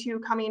tapped into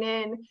coming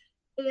in,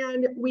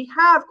 and we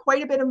have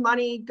quite a bit of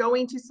money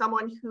going to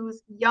someone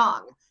who's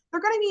young.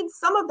 They're going to need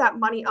some of that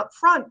money up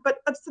front, but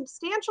a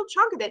substantial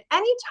chunk of it.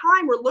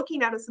 Anytime we're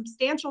looking at a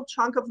substantial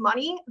chunk of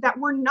money that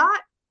we're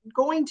not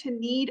going to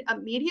need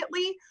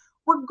immediately,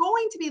 we're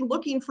going to be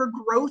looking for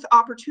growth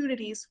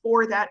opportunities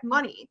for that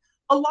money.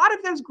 A lot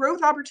of those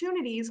growth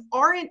opportunities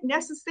aren't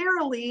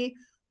necessarily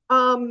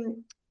for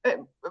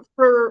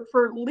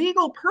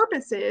legal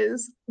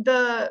purposes.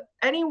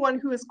 Anyone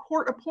who is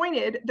court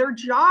appointed, their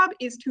job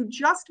is to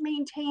just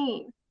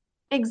maintain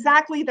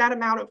exactly that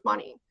amount of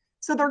money.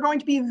 So they're going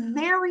to be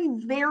very,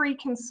 very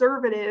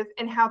conservative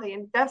in how they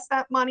invest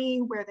that money,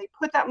 where they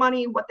put that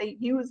money, what they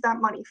use that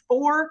money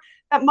for.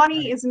 That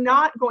money is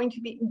not going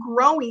to be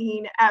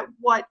growing at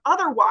what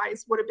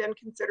otherwise would have been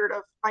considered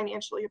a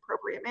financially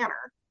appropriate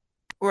manner.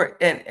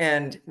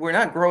 And we're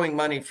not growing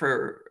money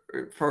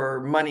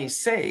for money's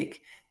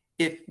sake.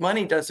 If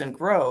money doesn't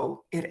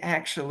grow, it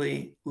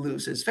actually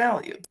loses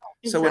value.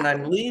 Exactly. So when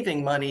I'm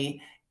leaving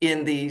money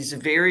in these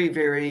very,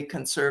 very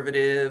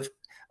conservative,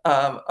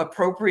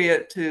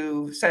 appropriate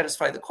to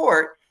satisfy the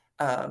court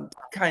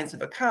kinds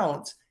of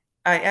accounts,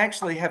 I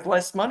actually have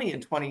less money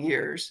in 20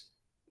 years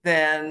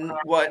than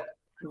what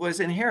was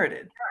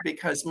inherited,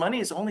 because money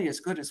is only as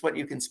good as what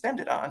you can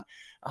spend it on.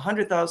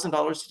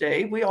 $100,000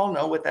 today, we all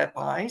know what that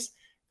buys.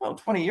 Well,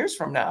 20 years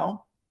from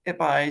now, it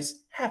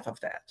buys half of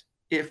that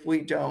if we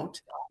don't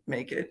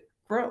make it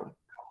grow.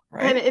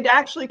 Right. And it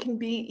actually can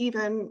be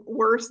even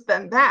worse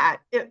than that.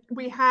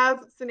 We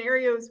have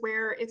scenarios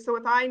where if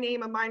I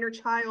name a minor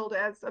child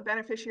as a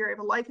beneficiary of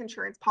a life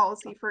insurance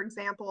policy, for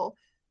example,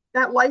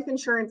 that life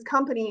insurance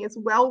company is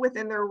well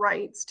within their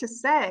rights to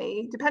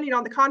say, depending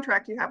on the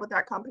contract you have with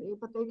that company,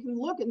 but they can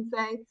look and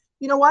say,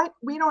 you know what,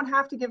 we don't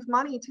have to give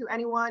money to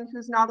anyone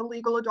who's not a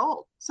legal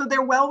adult. So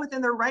they're well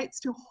within their rights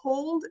to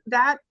hold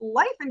that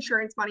life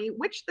insurance money,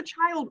 which the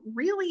child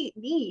really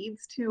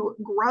needs to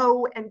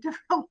grow and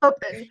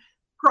develop and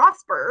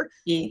prosper.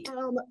 Eat.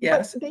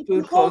 Yes. But they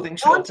can hold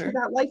on to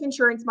that life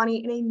insurance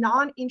money in a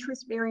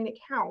non-interest bearing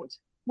account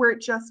where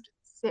it just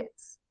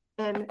sits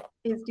and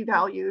is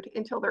devalued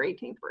until their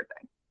 18th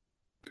birthday.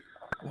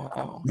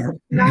 Wow.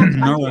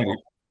 All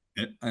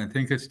right. I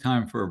think it's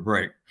time for a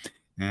break,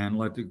 and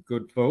let the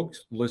good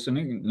folks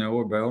listening know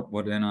about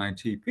what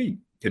NITP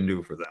can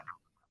do for them.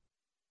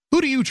 Who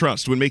do you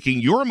trust when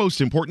making your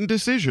most important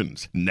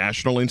decisions?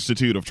 National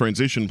Institute of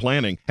Transition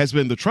Planning has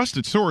been the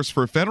trusted source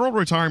for federal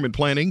retirement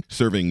planning,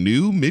 serving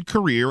new,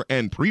 mid-career,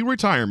 and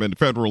pre-retirement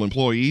federal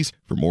employees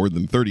for more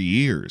than 30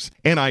 years.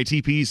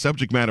 NITP's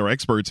subject matter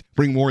experts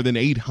bring more than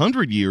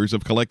 800 years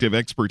of collective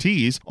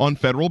expertise on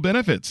federal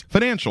benefits,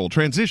 financial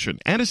transition,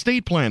 and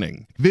estate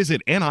planning.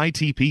 Visit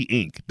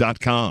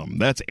NITPinc.com.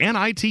 That's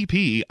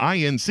NITPinc.com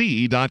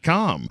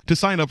to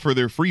sign up for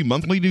their free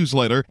monthly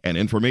newsletter and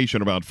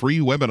information about free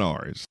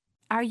webinars.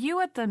 Are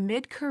you at the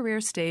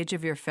mid-career stage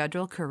of your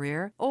federal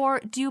career, or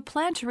do you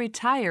plan to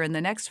retire in the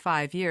next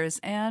 5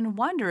 years and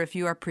wonder if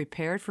you are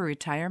prepared for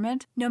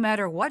retirement? No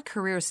matter what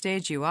career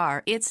stage you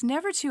are, it's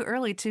never too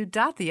early to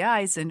dot the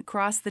I's and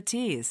cross the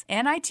T's.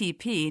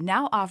 NITP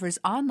now offers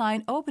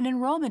online open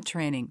enrollment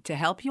training to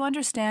help you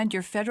understand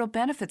your federal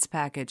benefits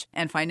package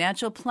and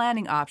financial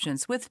planning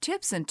options with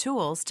tips and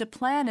tools to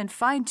plan and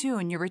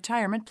fine-tune your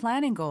retirement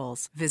planning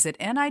goals. Visit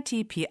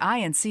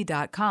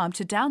NITPinc.com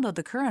to download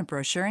the current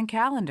brochure and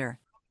calendar.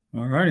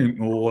 All righty.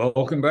 Well,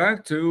 welcome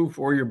back to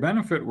For Your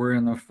Benefit. We're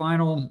in the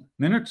final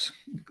minutes,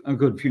 a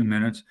good few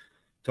minutes,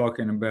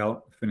 talking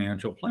about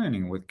financial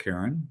planning with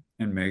Karen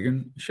and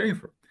Megan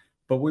Schaefer.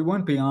 But we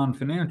went beyond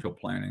financial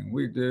planning.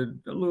 We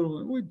did a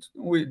little.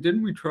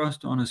 We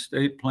trust on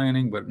estate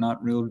planning, but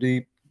not real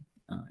deep.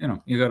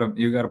 You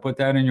gotta put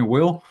that in your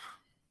will.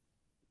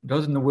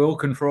 doesn't the will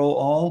control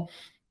all?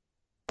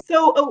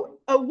 So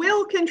a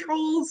will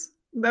controls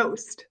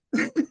most.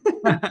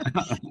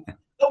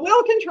 A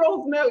will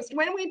controls most.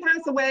 When we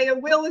pass away, a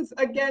will is,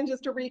 again,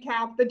 just to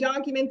recap, the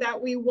document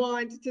that we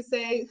want to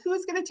say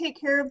who's going to take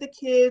care of the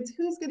kids,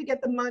 who's going to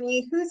get the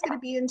money, who's going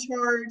to be in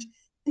charge,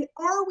 and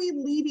are we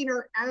leaving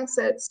our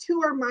assets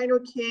to our minor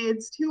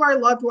kids, to our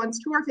loved ones,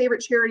 to our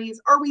favorite charities?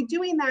 Are we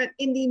doing that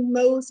in the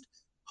most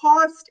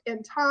cost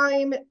and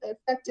time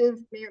effective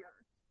manner?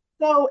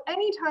 So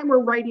anytime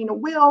we're writing a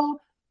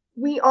will,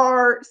 we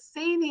are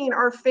saving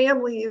our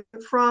family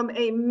from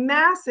a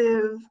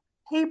massive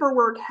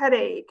paperwork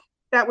headache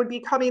that would be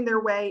coming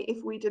their way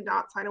if we did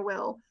not sign a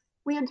will.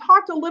 We had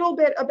talked a little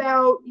bit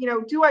about,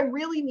 do I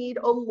really need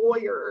a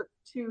lawyer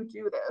to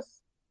do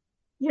this?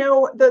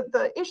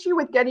 The issue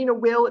with getting a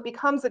will, it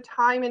becomes a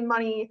time and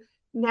money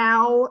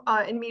now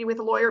in meeting with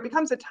a lawyer. It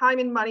becomes a time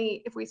and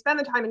money. If we spend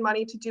the time and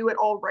money to do it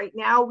all right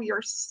now, we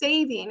are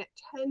saving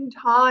 10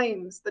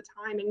 times the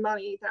time and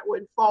money that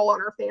would fall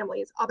on our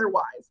families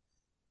otherwise.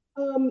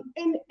 I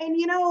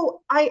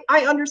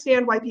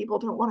understand why people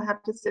don't want to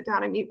have to sit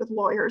down and meet with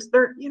lawyers.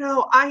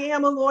 I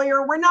am a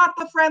lawyer. We're not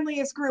the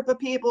friendliest group of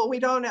people. We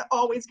don't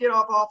always get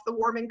off the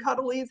warm and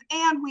cuddlies,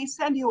 and we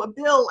send you a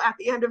bill at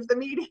the end of the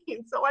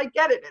meeting. So I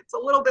get it. It's a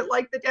little bit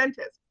like the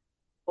dentist.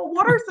 But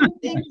what are some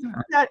things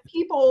that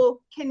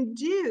people can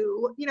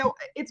do?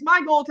 It's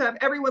my goal to have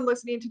everyone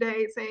listening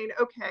today saying,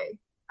 okay,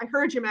 I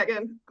heard you,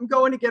 Megan. I'm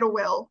going to get a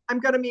will. I'm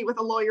going to meet with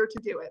a lawyer to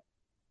do it.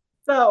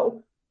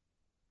 So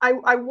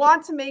I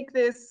want to make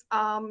this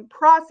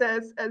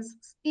process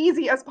as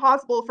easy as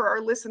possible for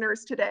our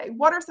listeners today.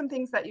 What are some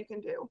things that you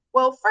can do?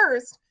 Well,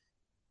 first,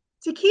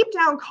 to keep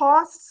down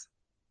costs,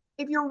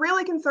 if you're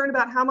really concerned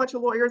about how much a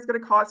lawyer is going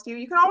to cost you,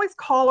 you can always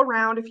call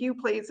around a few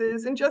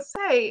places and just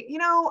say,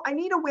 I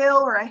need a will,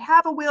 or I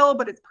have a will,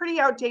 but it's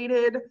pretty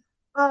outdated.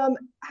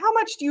 How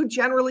much do you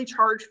generally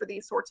charge for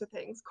these sorts of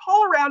things?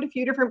 Call around a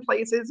few different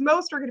places.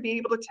 Most are going to be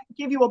able to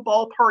give you a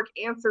ballpark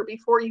answer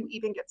before you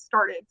even get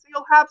started. So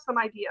you'll have some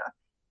idea.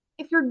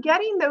 If you're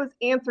getting those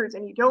answers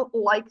and you don't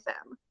like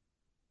them,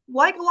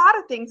 like a lot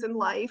of things in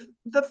life,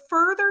 the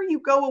further you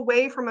go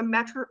away from a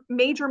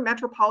major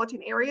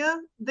metropolitan area,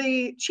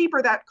 the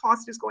cheaper that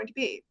cost is going to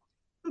be.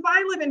 If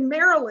I live in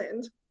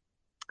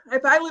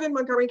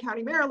Montgomery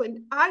County,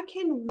 Maryland, I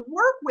can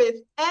work with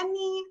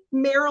any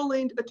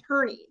Maryland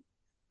attorney.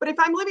 But if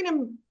I'm living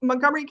in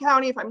Montgomery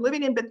County, if I'm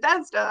living in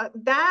Bethesda,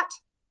 that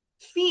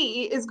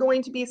fee is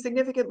going to be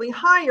significantly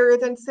higher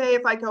than, say,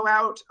 if I go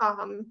out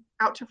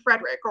to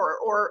Frederick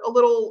or a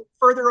little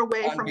further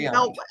away from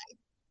Beltway.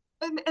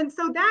 And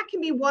so that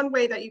can be one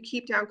way that you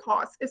keep down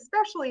costs,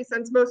 especially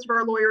since most of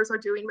our lawyers are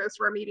doing most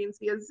of our meetings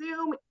via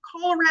Zoom.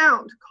 Call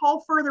around,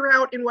 call further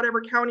out in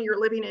whatever county you're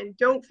living in.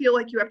 Don't feel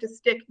like you have to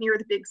stick near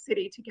the big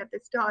city to get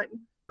this done.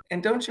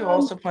 And don't you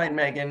also find,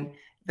 Megan,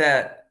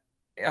 that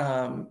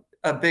the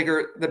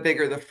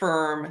bigger the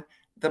firm,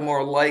 the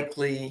more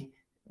likely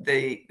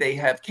they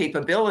have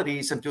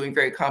capabilities of doing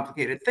very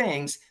complicated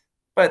things,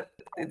 but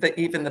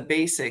even the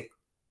basic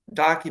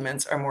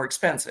documents are more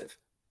expensive.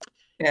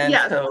 And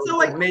so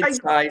the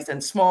mid-sized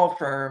and small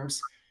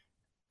firms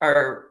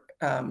are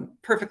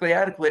perfectly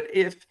adequate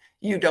if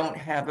you don't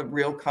have a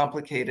real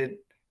complicated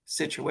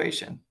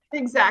situation.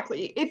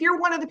 Exactly. If you're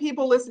one of the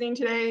people listening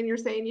today and you're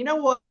saying, you know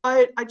what,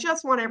 I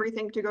just want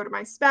everything to go to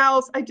my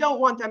spouse. I don't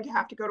want them to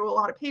have to go to a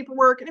lot of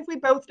paperwork. And if we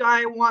both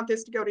die, I want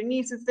this to go to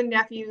nieces and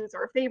nephews,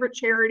 our favorite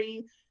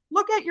charity.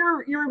 Look at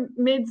your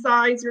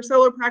mid-size, your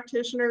solo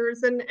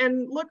practitioners,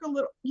 and look a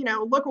little,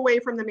 look away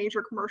from the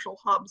major commercial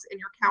hubs in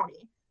your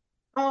county.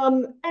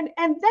 And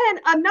then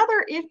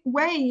another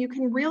way you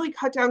can really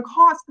cut down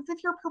costs is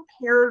if you're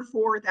prepared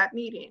for that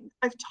meeting.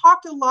 I've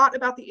talked a lot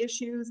about the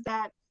issues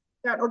that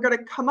are going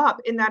to come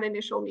up in that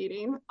initial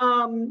meeting.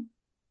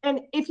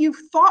 And if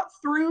you've thought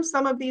through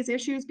some of these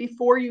issues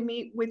before you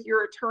meet with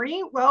your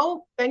attorney,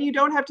 well, then you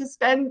don't have to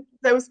spend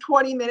those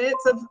 20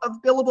 minutes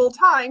of billable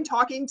time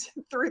talking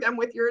through them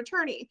with your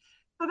attorney.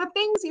 So the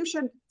things you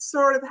should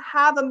sort of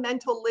have a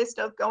mental list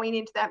of going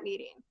into that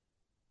meeting.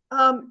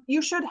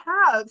 You should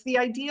have the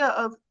idea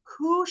of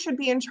who should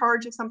be in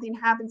charge if something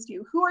happens to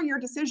you. Who are your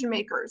decision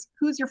makers?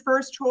 Who's your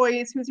first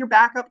choice? Who's your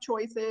backup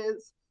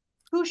choices?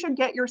 Who should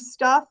get your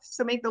stuff?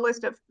 So make the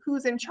list of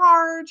who's in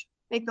charge,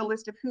 make the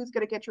list of who's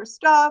going to get your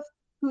stuff,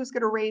 who's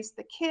going to raise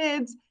the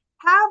kids.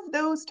 Have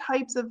those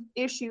types of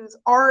issues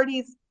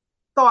already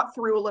thought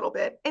through a little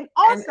bit. And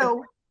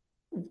also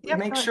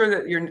make sure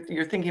that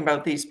you're thinking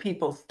about these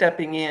people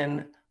stepping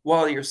in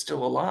while you're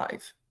still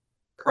alive.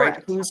 Correct.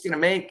 Right? Who's going to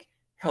make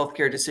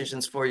healthcare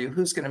decisions for you?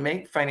 Who's going to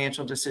make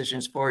financial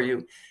decisions for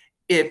you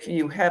if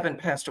you haven't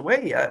passed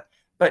away yet,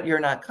 but you're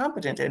not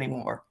competent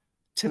anymore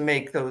to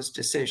make those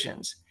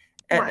decisions?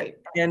 Right.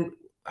 And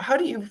how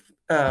do you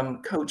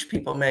coach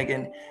people,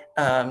 Megan?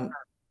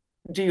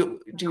 Do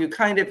you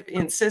kind of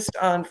insist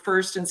on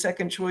first and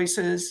second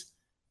choices,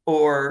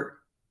 or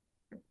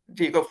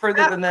do you go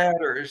further than that,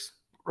 or is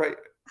right?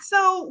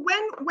 So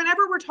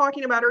whenever we're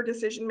talking about our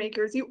decision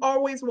makers, you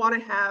always want to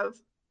have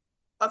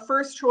a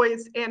first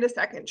choice and a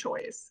second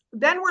choice.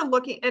 Then we're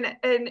looking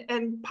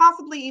and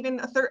possibly even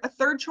a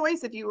third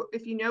choice. If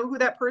you know who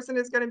that person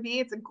is going to be,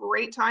 it's a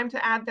great time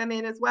to add them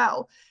in as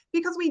well,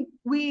 because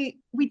we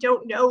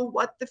don't know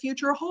what the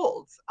future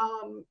holds.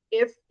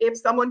 If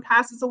someone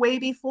passes away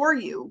before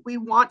you, we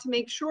want to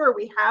make sure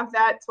we have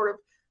that sort of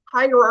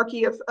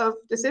hierarchy of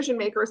decision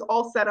makers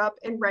all set up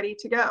and ready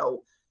to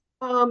go.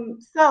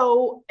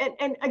 So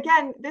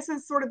again, this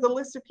is sort of the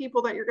list of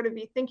people that you're going to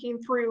be thinking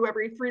through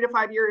every 3 to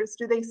 5 years.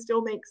 Do they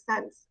still make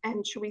sense,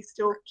 and should we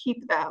still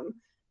keep them?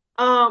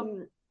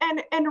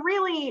 And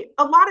really,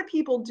 a lot of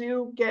people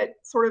do get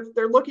sort of,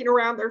 they're looking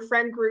around their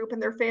friend group and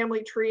their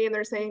family tree, and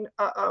they're saying,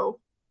 uh-oh,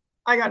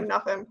 I got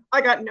nothing. I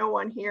got no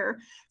one here.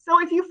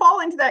 So if you fall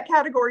into that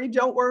category,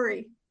 don't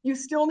worry. You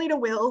still need a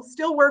will,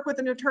 still work with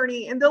an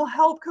attorney, and they'll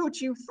help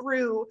coach you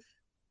through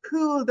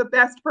who the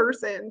best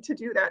person to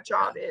do that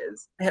job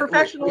is.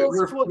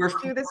 Professionals will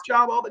do this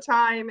job all the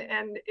time,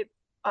 and it's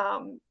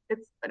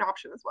an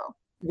option as well.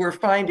 We're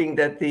finding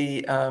that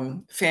the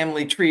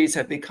family trees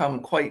have become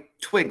quite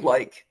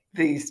twig-like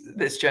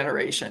this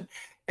generation.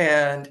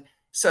 And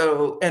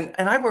so, and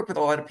I work with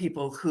a lot of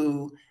people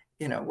who,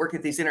 work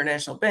at these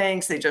international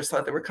banks. They just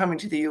thought they were coming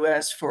to the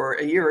US for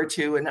a year or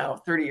two, and now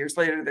 30 years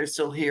later, they're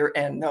still here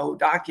and no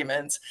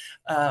documents,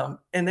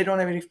 and they don't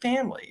have any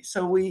family.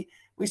 So we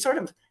sort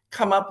of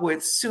come up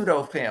with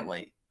pseudo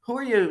family. Who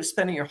are you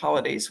spending your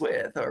holidays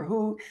with? Or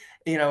who,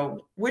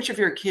 which of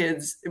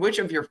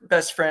your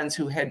best friends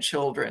who had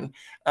children,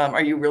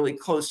 are you really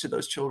close to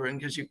those children?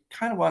 Because you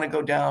kind of want to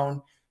go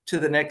down to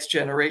the next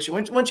generation.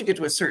 Once you get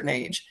to a certain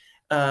age,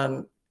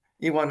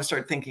 you want to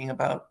start thinking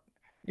about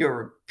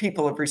your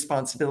people of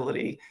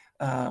responsibility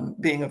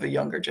being of a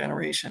younger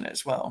generation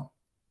as well.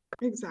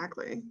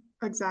 Exactly.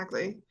 But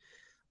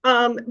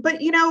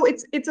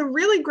it's a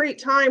really great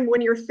time when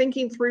you're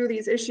thinking through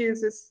these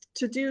issues is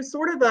to do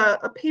sort of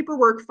a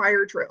paperwork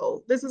fire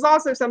drill. This is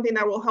also something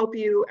that will help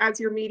you as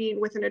you're meeting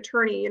with an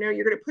attorney. You're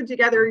going to put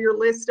together your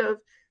list of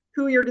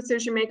who your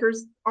decision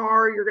makers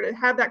are. You're going to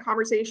have that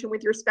conversation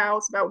with your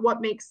spouse about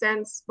what makes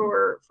sense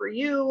for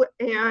you,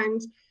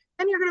 and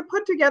then you're going to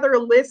put together a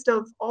list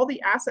of all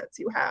the assets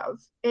you have.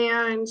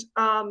 And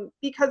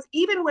because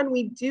even when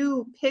we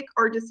do pick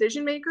our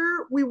decision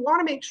maker, we want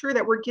to make sure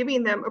that we're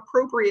giving them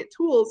appropriate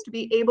tools to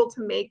be able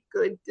to make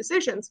good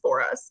decisions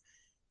for us.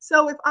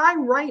 So if I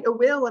write a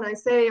will and I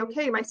say,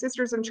 okay, my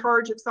sister's in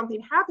charge if something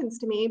happens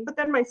to me, but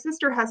then my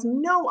sister has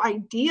no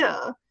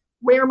idea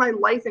where my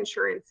life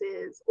insurance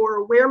is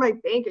or where my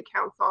bank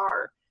accounts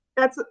are,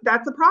 that's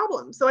a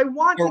problem. So I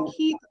want to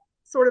keep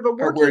sort of a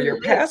working or where your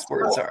list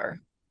passwords are.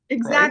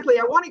 Exactly.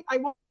 Right? I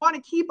want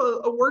to keep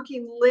a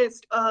working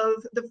list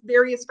of the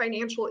various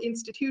financial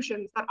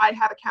institutions that I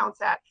have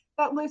accounts at.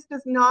 That list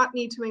does not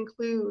need to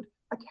include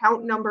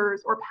account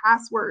numbers or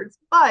passwords,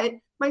 but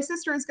my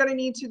sister is going to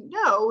need to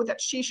know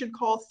that she should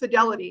call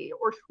Fidelity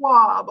or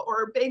Schwab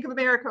or Bank of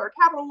America or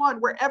Capital One,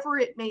 wherever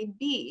it may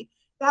be.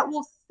 That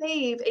will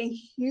save a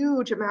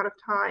huge amount of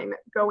time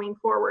going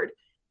forward.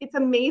 It's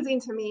amazing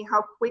to me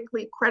how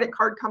quickly credit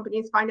card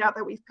companies find out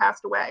that we've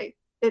passed away.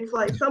 It's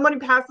like somebody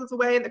passes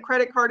away and the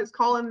credit card is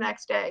calling the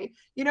next day.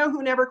 You know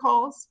who never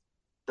calls?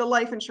 The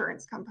life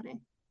insurance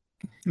company.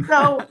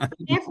 So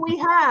if we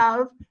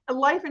have a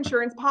life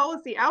insurance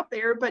policy out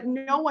there, but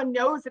no one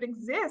knows it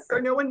exists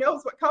or no one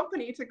knows what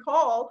company to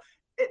call,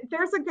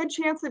 there's a good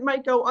chance it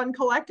might go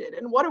uncollected.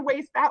 And what a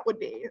waste that would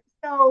be.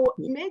 So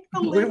make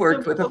the list. We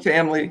worked with a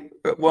family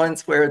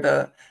once where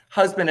the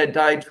husband had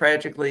died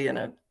tragically in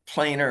a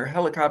plane or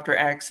helicopter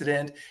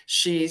accident.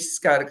 She's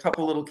got a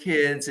couple little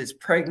kids, is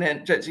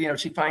pregnant.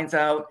 She finds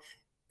out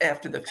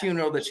after the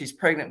funeral that she's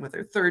pregnant with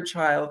her third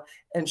child,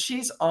 and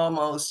she's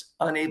almost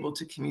unable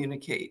to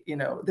communicate,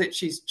 that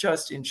she's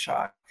just in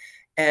shock.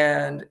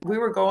 And we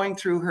were going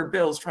through her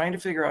bills, trying to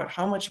figure out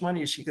how much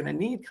money is she going to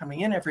need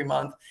coming in every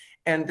month.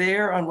 And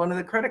there on one of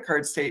the credit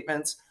card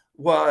statements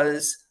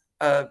was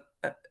a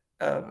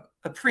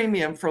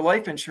premium for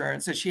life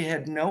insurance that she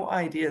had no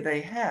idea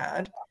they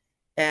had.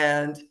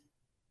 And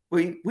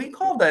we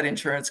called that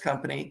insurance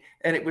company,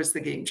 and it was the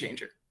game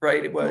changer,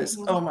 right? It was,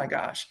 oh my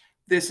gosh,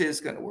 this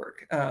is going to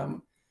work.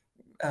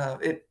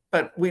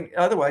 But we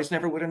otherwise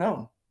never would have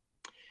known.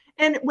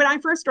 And when I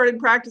first started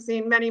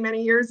practicing many,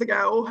 many years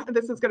ago,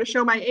 this is going to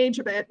show my age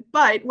a bit,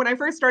 but when I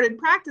first started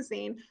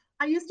practicing,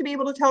 I used to be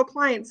able to tell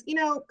clients,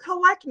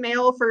 collect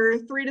mail for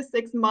 3 to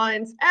 6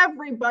 months.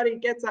 Everybody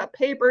gets a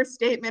paper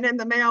statement in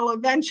the mail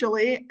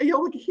eventually.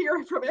 You'll hear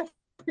it from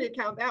every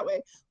account that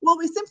way. Well,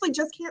 we simply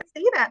just can't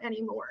say that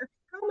anymore.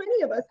 How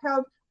many of us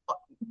have,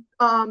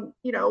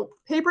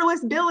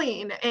 paperless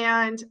billing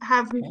and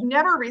have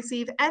never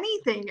received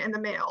anything in the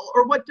mail,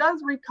 or what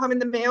does come in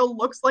the mail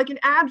looks like an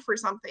ad for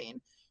something?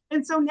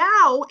 And so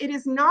now it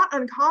is not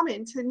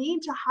uncommon to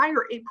need to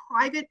hire a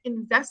private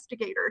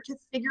investigator to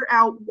figure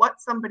out what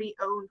somebody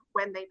owned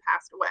when they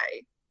passed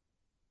away.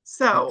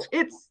 So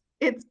it's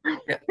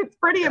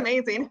pretty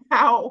amazing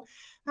how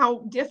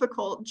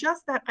difficult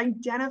just that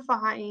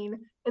identifying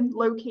and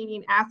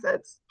locating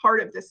assets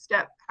part of this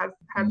step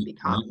has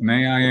become.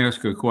 May I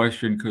ask a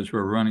question, because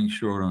we're running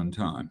short on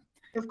time?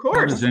 Of How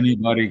course. does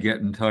anybody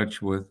get in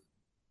touch with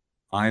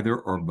either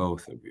or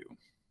both of you?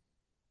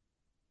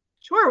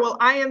 Sure. Well,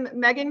 I am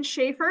Megan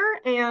Schaefer,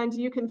 and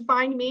you can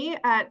find me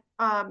at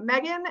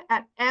Megan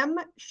at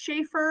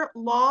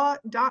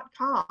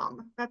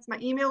mschaeferlaw.com. That's my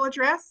email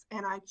address,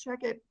 and I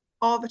check it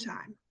all the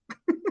time.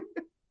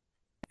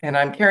 And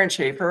I'm Karen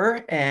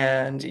Schaefer,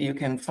 and you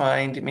can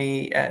find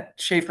me at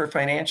Schaefer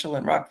Financial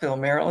in Rockville,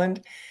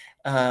 Maryland.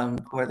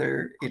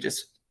 Whether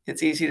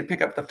it's easy to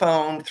pick up the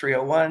phone,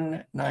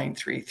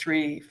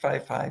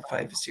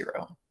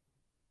 301-933-5550.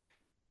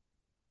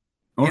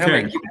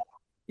 Okay.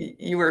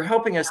 You were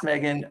helping us,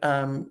 Megan,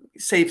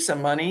 save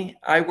some money.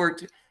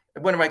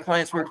 One of my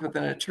clients worked with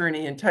an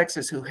attorney in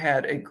Texas who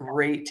had a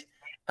great,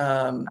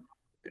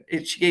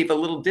 she gave a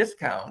little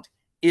discount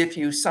if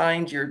you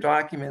signed your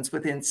documents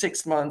within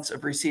 6 months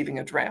of receiving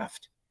a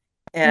draft.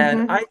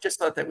 And I just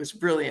thought that was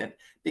brilliant,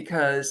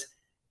 because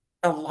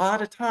a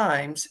lot of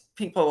times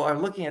people are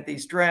looking at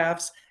these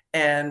drafts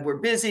and we're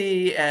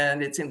busy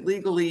and it's in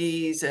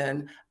legalese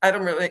and I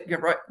don't really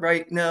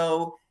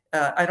know.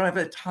 I don't have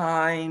the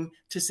time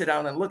to sit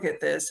down and look at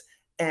this,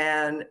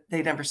 and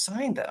they never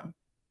signed them.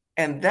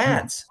 And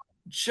that's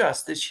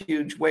just this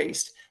huge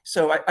waste.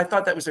 So I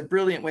thought that was a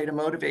brilliant way to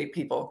motivate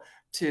people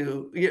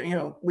to,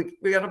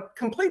 we got to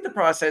complete the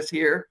process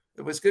here.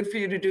 It was good for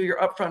you to do your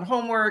upfront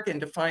homework and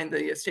to find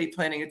the estate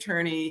planning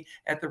attorney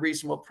at the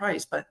reasonable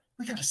price, but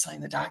we got to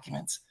sign the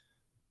documents.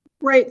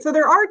 Right. So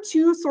there are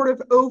two sort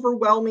of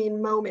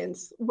overwhelming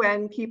moments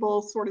when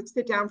people sort of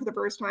sit down for the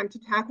first time to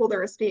tackle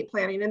their estate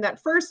planning. And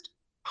that first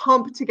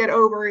hump to get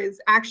over is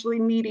actually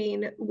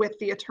meeting with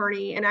the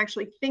attorney and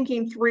actually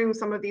thinking through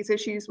some of these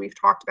issues we've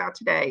talked about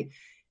today.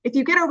 If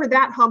you get over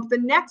that hump, the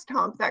next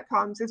hump that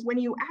comes is when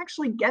you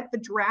actually get the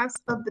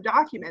drafts of the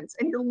documents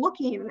and you're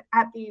looking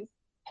at these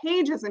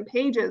pages and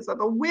pages of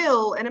a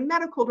will and a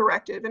medical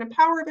directive and a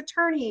power of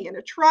attorney and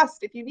a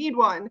trust if you need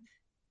one.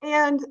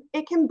 And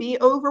it can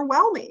be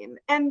overwhelming.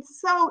 And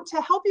so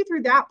to help you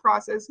through that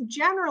process,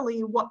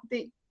 generally what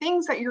the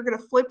things that you're going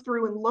to flip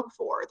through and look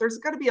for, there's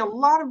going to be a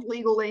lot of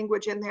legal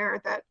language in there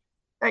that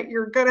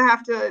you're going to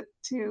have to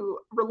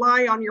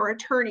rely on your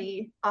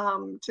attorney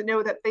to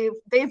know that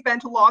they've been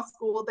to law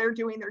school, they're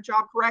doing their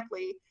job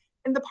correctly.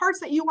 And the parts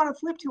that you want to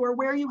flip to are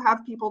where you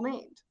have people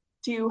named.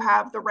 Do you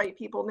have the right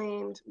people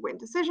named when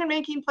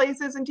decision-making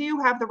places? And do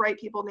you have the right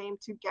people named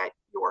to get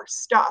your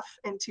stuff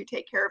and to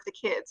take care of the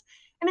kids?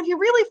 And if you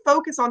really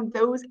focus on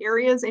those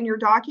areas in your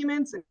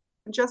documents and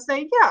just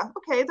say, yeah,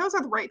 okay, those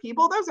are the right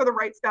people, those are the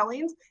right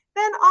spellings,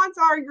 then odds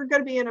are you're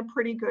going to be in a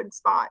pretty good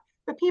spot.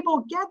 But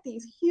people get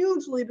these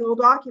huge legal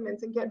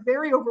documents and get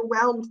very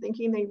overwhelmed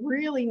thinking they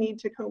really need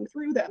to comb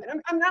through them.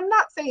 And I'm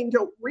not saying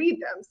don't read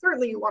them.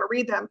 Certainly you want to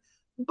read them.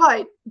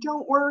 But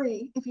don't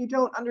worry if you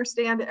don't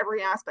understand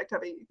every aspect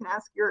of it. You can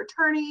ask your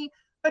attorney,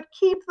 but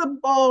keep the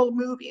ball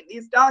moving.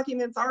 These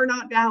documents are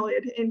not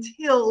valid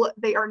until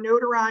they are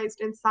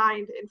notarized and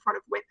signed in front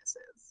of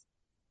witnesses.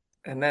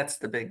 And that's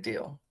the big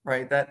deal,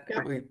 right?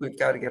 We've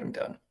got to get them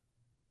done.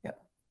 Yeah.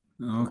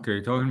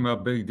 Okay, talking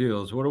about big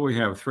deals. What do we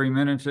have? 3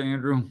 minutes,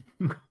 Andrew?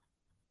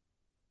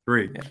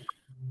 3. Yeah.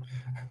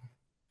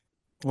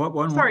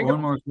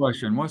 One more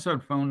question. What's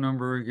that phone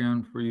number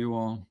again for you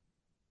all?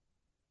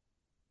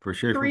 For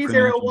Schaefer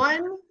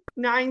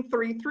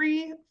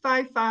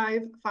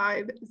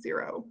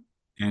 301-933-5550.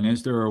 And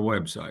is there a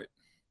website?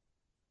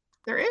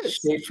 There is.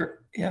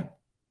 Schaefer, yeah.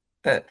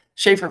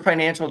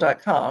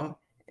 Schaeferfinancial.com.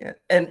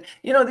 And,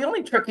 the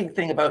only tricky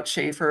thing about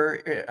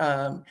Schaefer,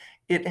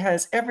 it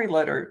has every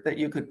letter that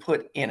you could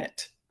put in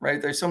it,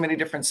 right? There's so many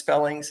different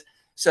spellings.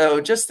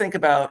 So just think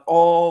about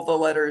all the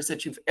letters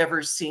that you've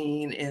ever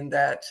seen in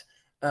that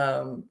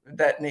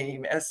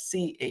name,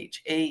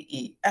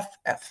 SCHAEFFER.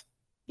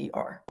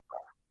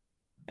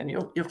 And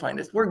you'll find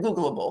us. We're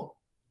Googleable,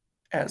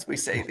 as we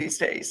say these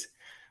days.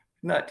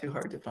 Not too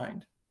hard to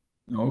find.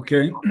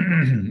 Okay.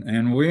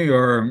 And we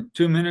are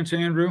 2 minutes,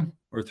 Andrew,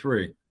 or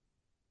 3?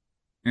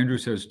 Andrew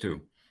says 2.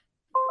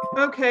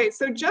 Okay,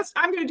 so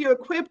I'm going to do a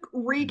quick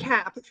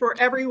recap for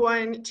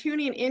everyone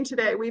tuning in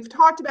today. We've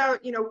talked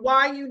about,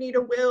 why you need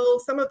a will,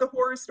 some of the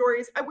horror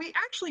stories. We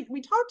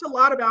talked a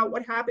lot about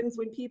what happens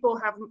when people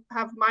have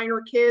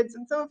minor kids.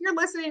 And so if you're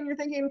listening and you're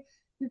thinking,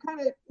 you're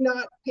kind of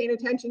not paying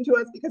attention to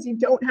us because you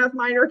don't have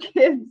minor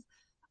kids,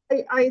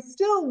 I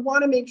still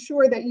want to make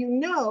sure that you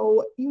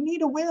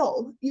need a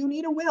will. You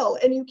need a will,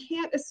 and you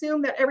can't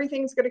assume that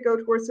everything's going to go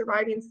towards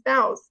surviving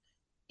spouse.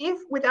 If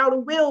without a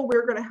will,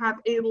 we're going to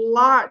have a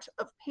lot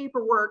of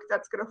paperwork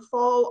that's going to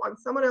fall on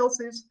someone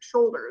else's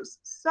shoulders.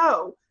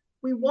 So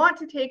we want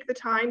to take the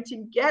time to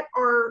get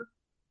our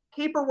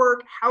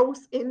paperwork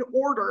house in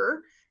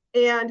order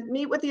and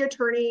meet with the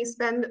attorney,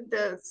 spend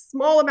the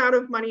small amount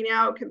of money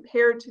now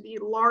compared to the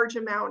large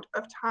amount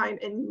of time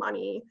and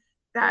money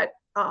that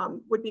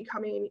would be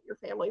coming your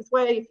family's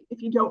way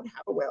if you don't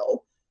have a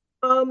will.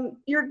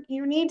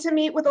 You need to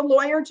meet with a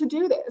lawyer to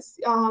do this.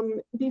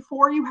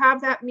 Before you have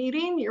that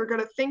meeting, you're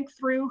going to think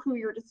through who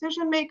your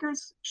decision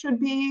makers should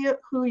be,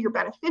 who your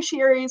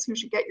beneficiaries, who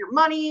should get your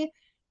money.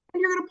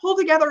 And you're going to pull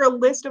together a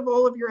list of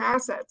all of your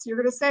assets. You're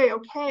going to say,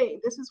 okay,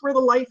 this is where the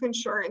life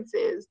insurance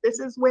is. This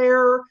is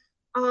where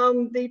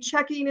the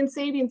checking and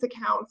savings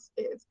accounts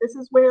is. This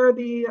is where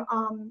the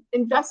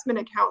investment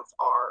accounts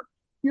are.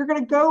 You're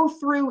going to go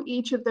through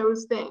each of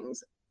those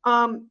things.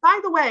 By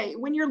the way,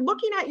 when you're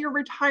looking at your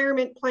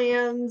retirement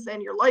plans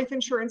and your life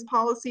insurance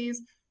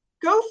policies,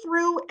 go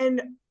through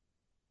and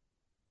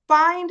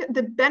find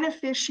the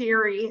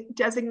beneficiary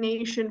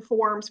designation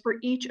forms for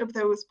each of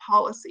those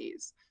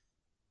policies.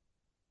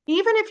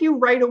 Even if you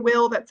write a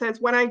will that says,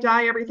 when I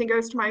die, everything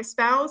goes to my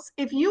spouse,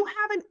 if you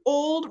have an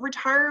old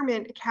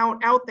retirement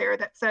account out there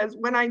that says,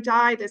 when I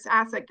die, this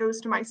asset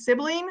goes to my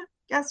sibling,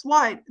 guess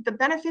what? The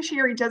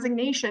beneficiary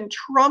designation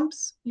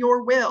trumps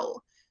your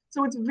will.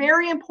 So it's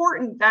very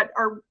important that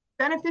our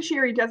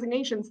beneficiary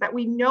designations, that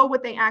we know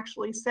what they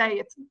actually say.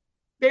 It's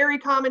very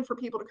common for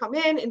people to come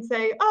in and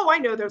say, oh, I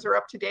know those are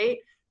up to date,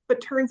 but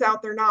turns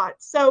out they're not.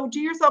 So do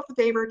yourself a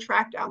favor,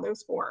 track down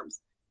those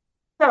forms.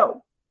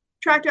 So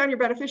track down your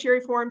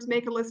beneficiary forms,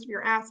 make a list of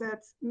your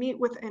assets, meet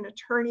with an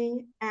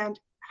attorney, and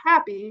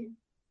happy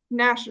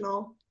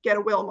National Get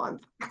a Will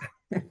Month.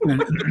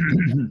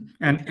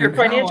 and your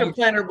financial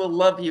planner will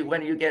love you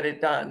when you get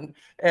it done,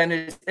 and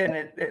it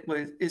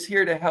is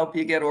here to help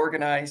you get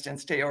organized and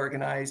stay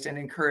organized, and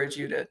encourage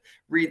you to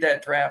read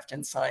that draft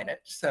and sign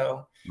it.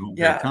 So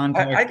yeah,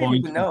 I didn't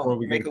even know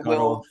Make a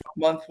Will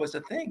Month was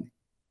a thing,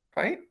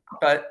 right?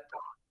 But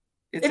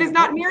it is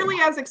not nearly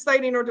as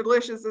exciting or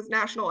delicious as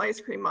National Ice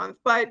Cream Month,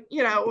 but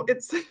you know,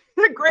 it's a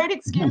great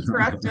excuse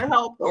for us to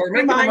help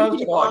remind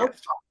people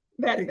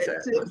that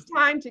it's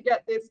time to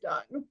get this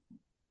done.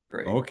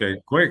 Great.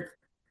 Okay, quick.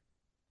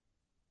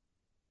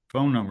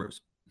 Phone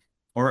numbers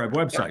or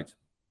websites.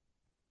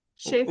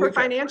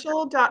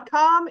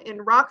 SchaeferFinancial.com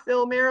in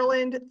Rockville,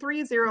 Maryland,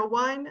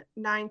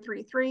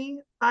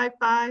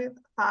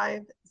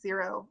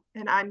 301-933-5550.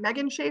 And I'm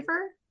Megan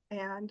Schaefer.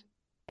 And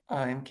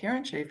I'm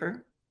Karen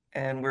Schaefer.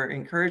 And we're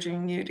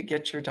encouraging you to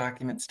get your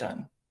documents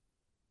done.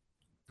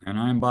 And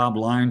I'm Bob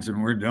Lyons,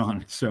 and we're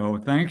done. So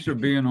thanks for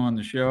being on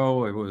the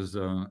show. It was,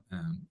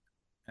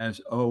 as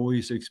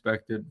always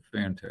expected,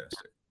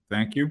 fantastic.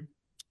 Thank you,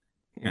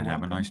 and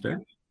have a nice day.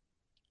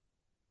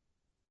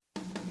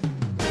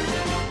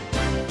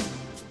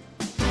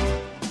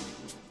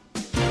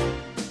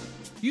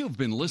 You've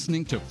been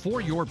listening to For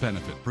Your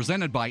Benefit,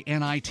 presented by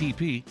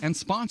NITP and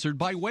sponsored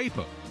by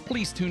WAEPA.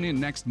 Please tune in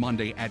next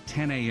Monday at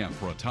 10 a.m.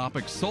 for a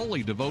topic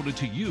solely devoted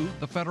to you,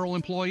 the federal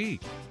employee.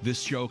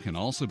 This show can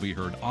also be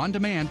heard on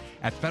demand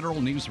at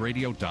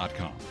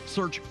federalnewsradio.com.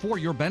 Search For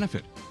Your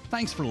Benefit.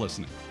 Thanks for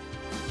listening.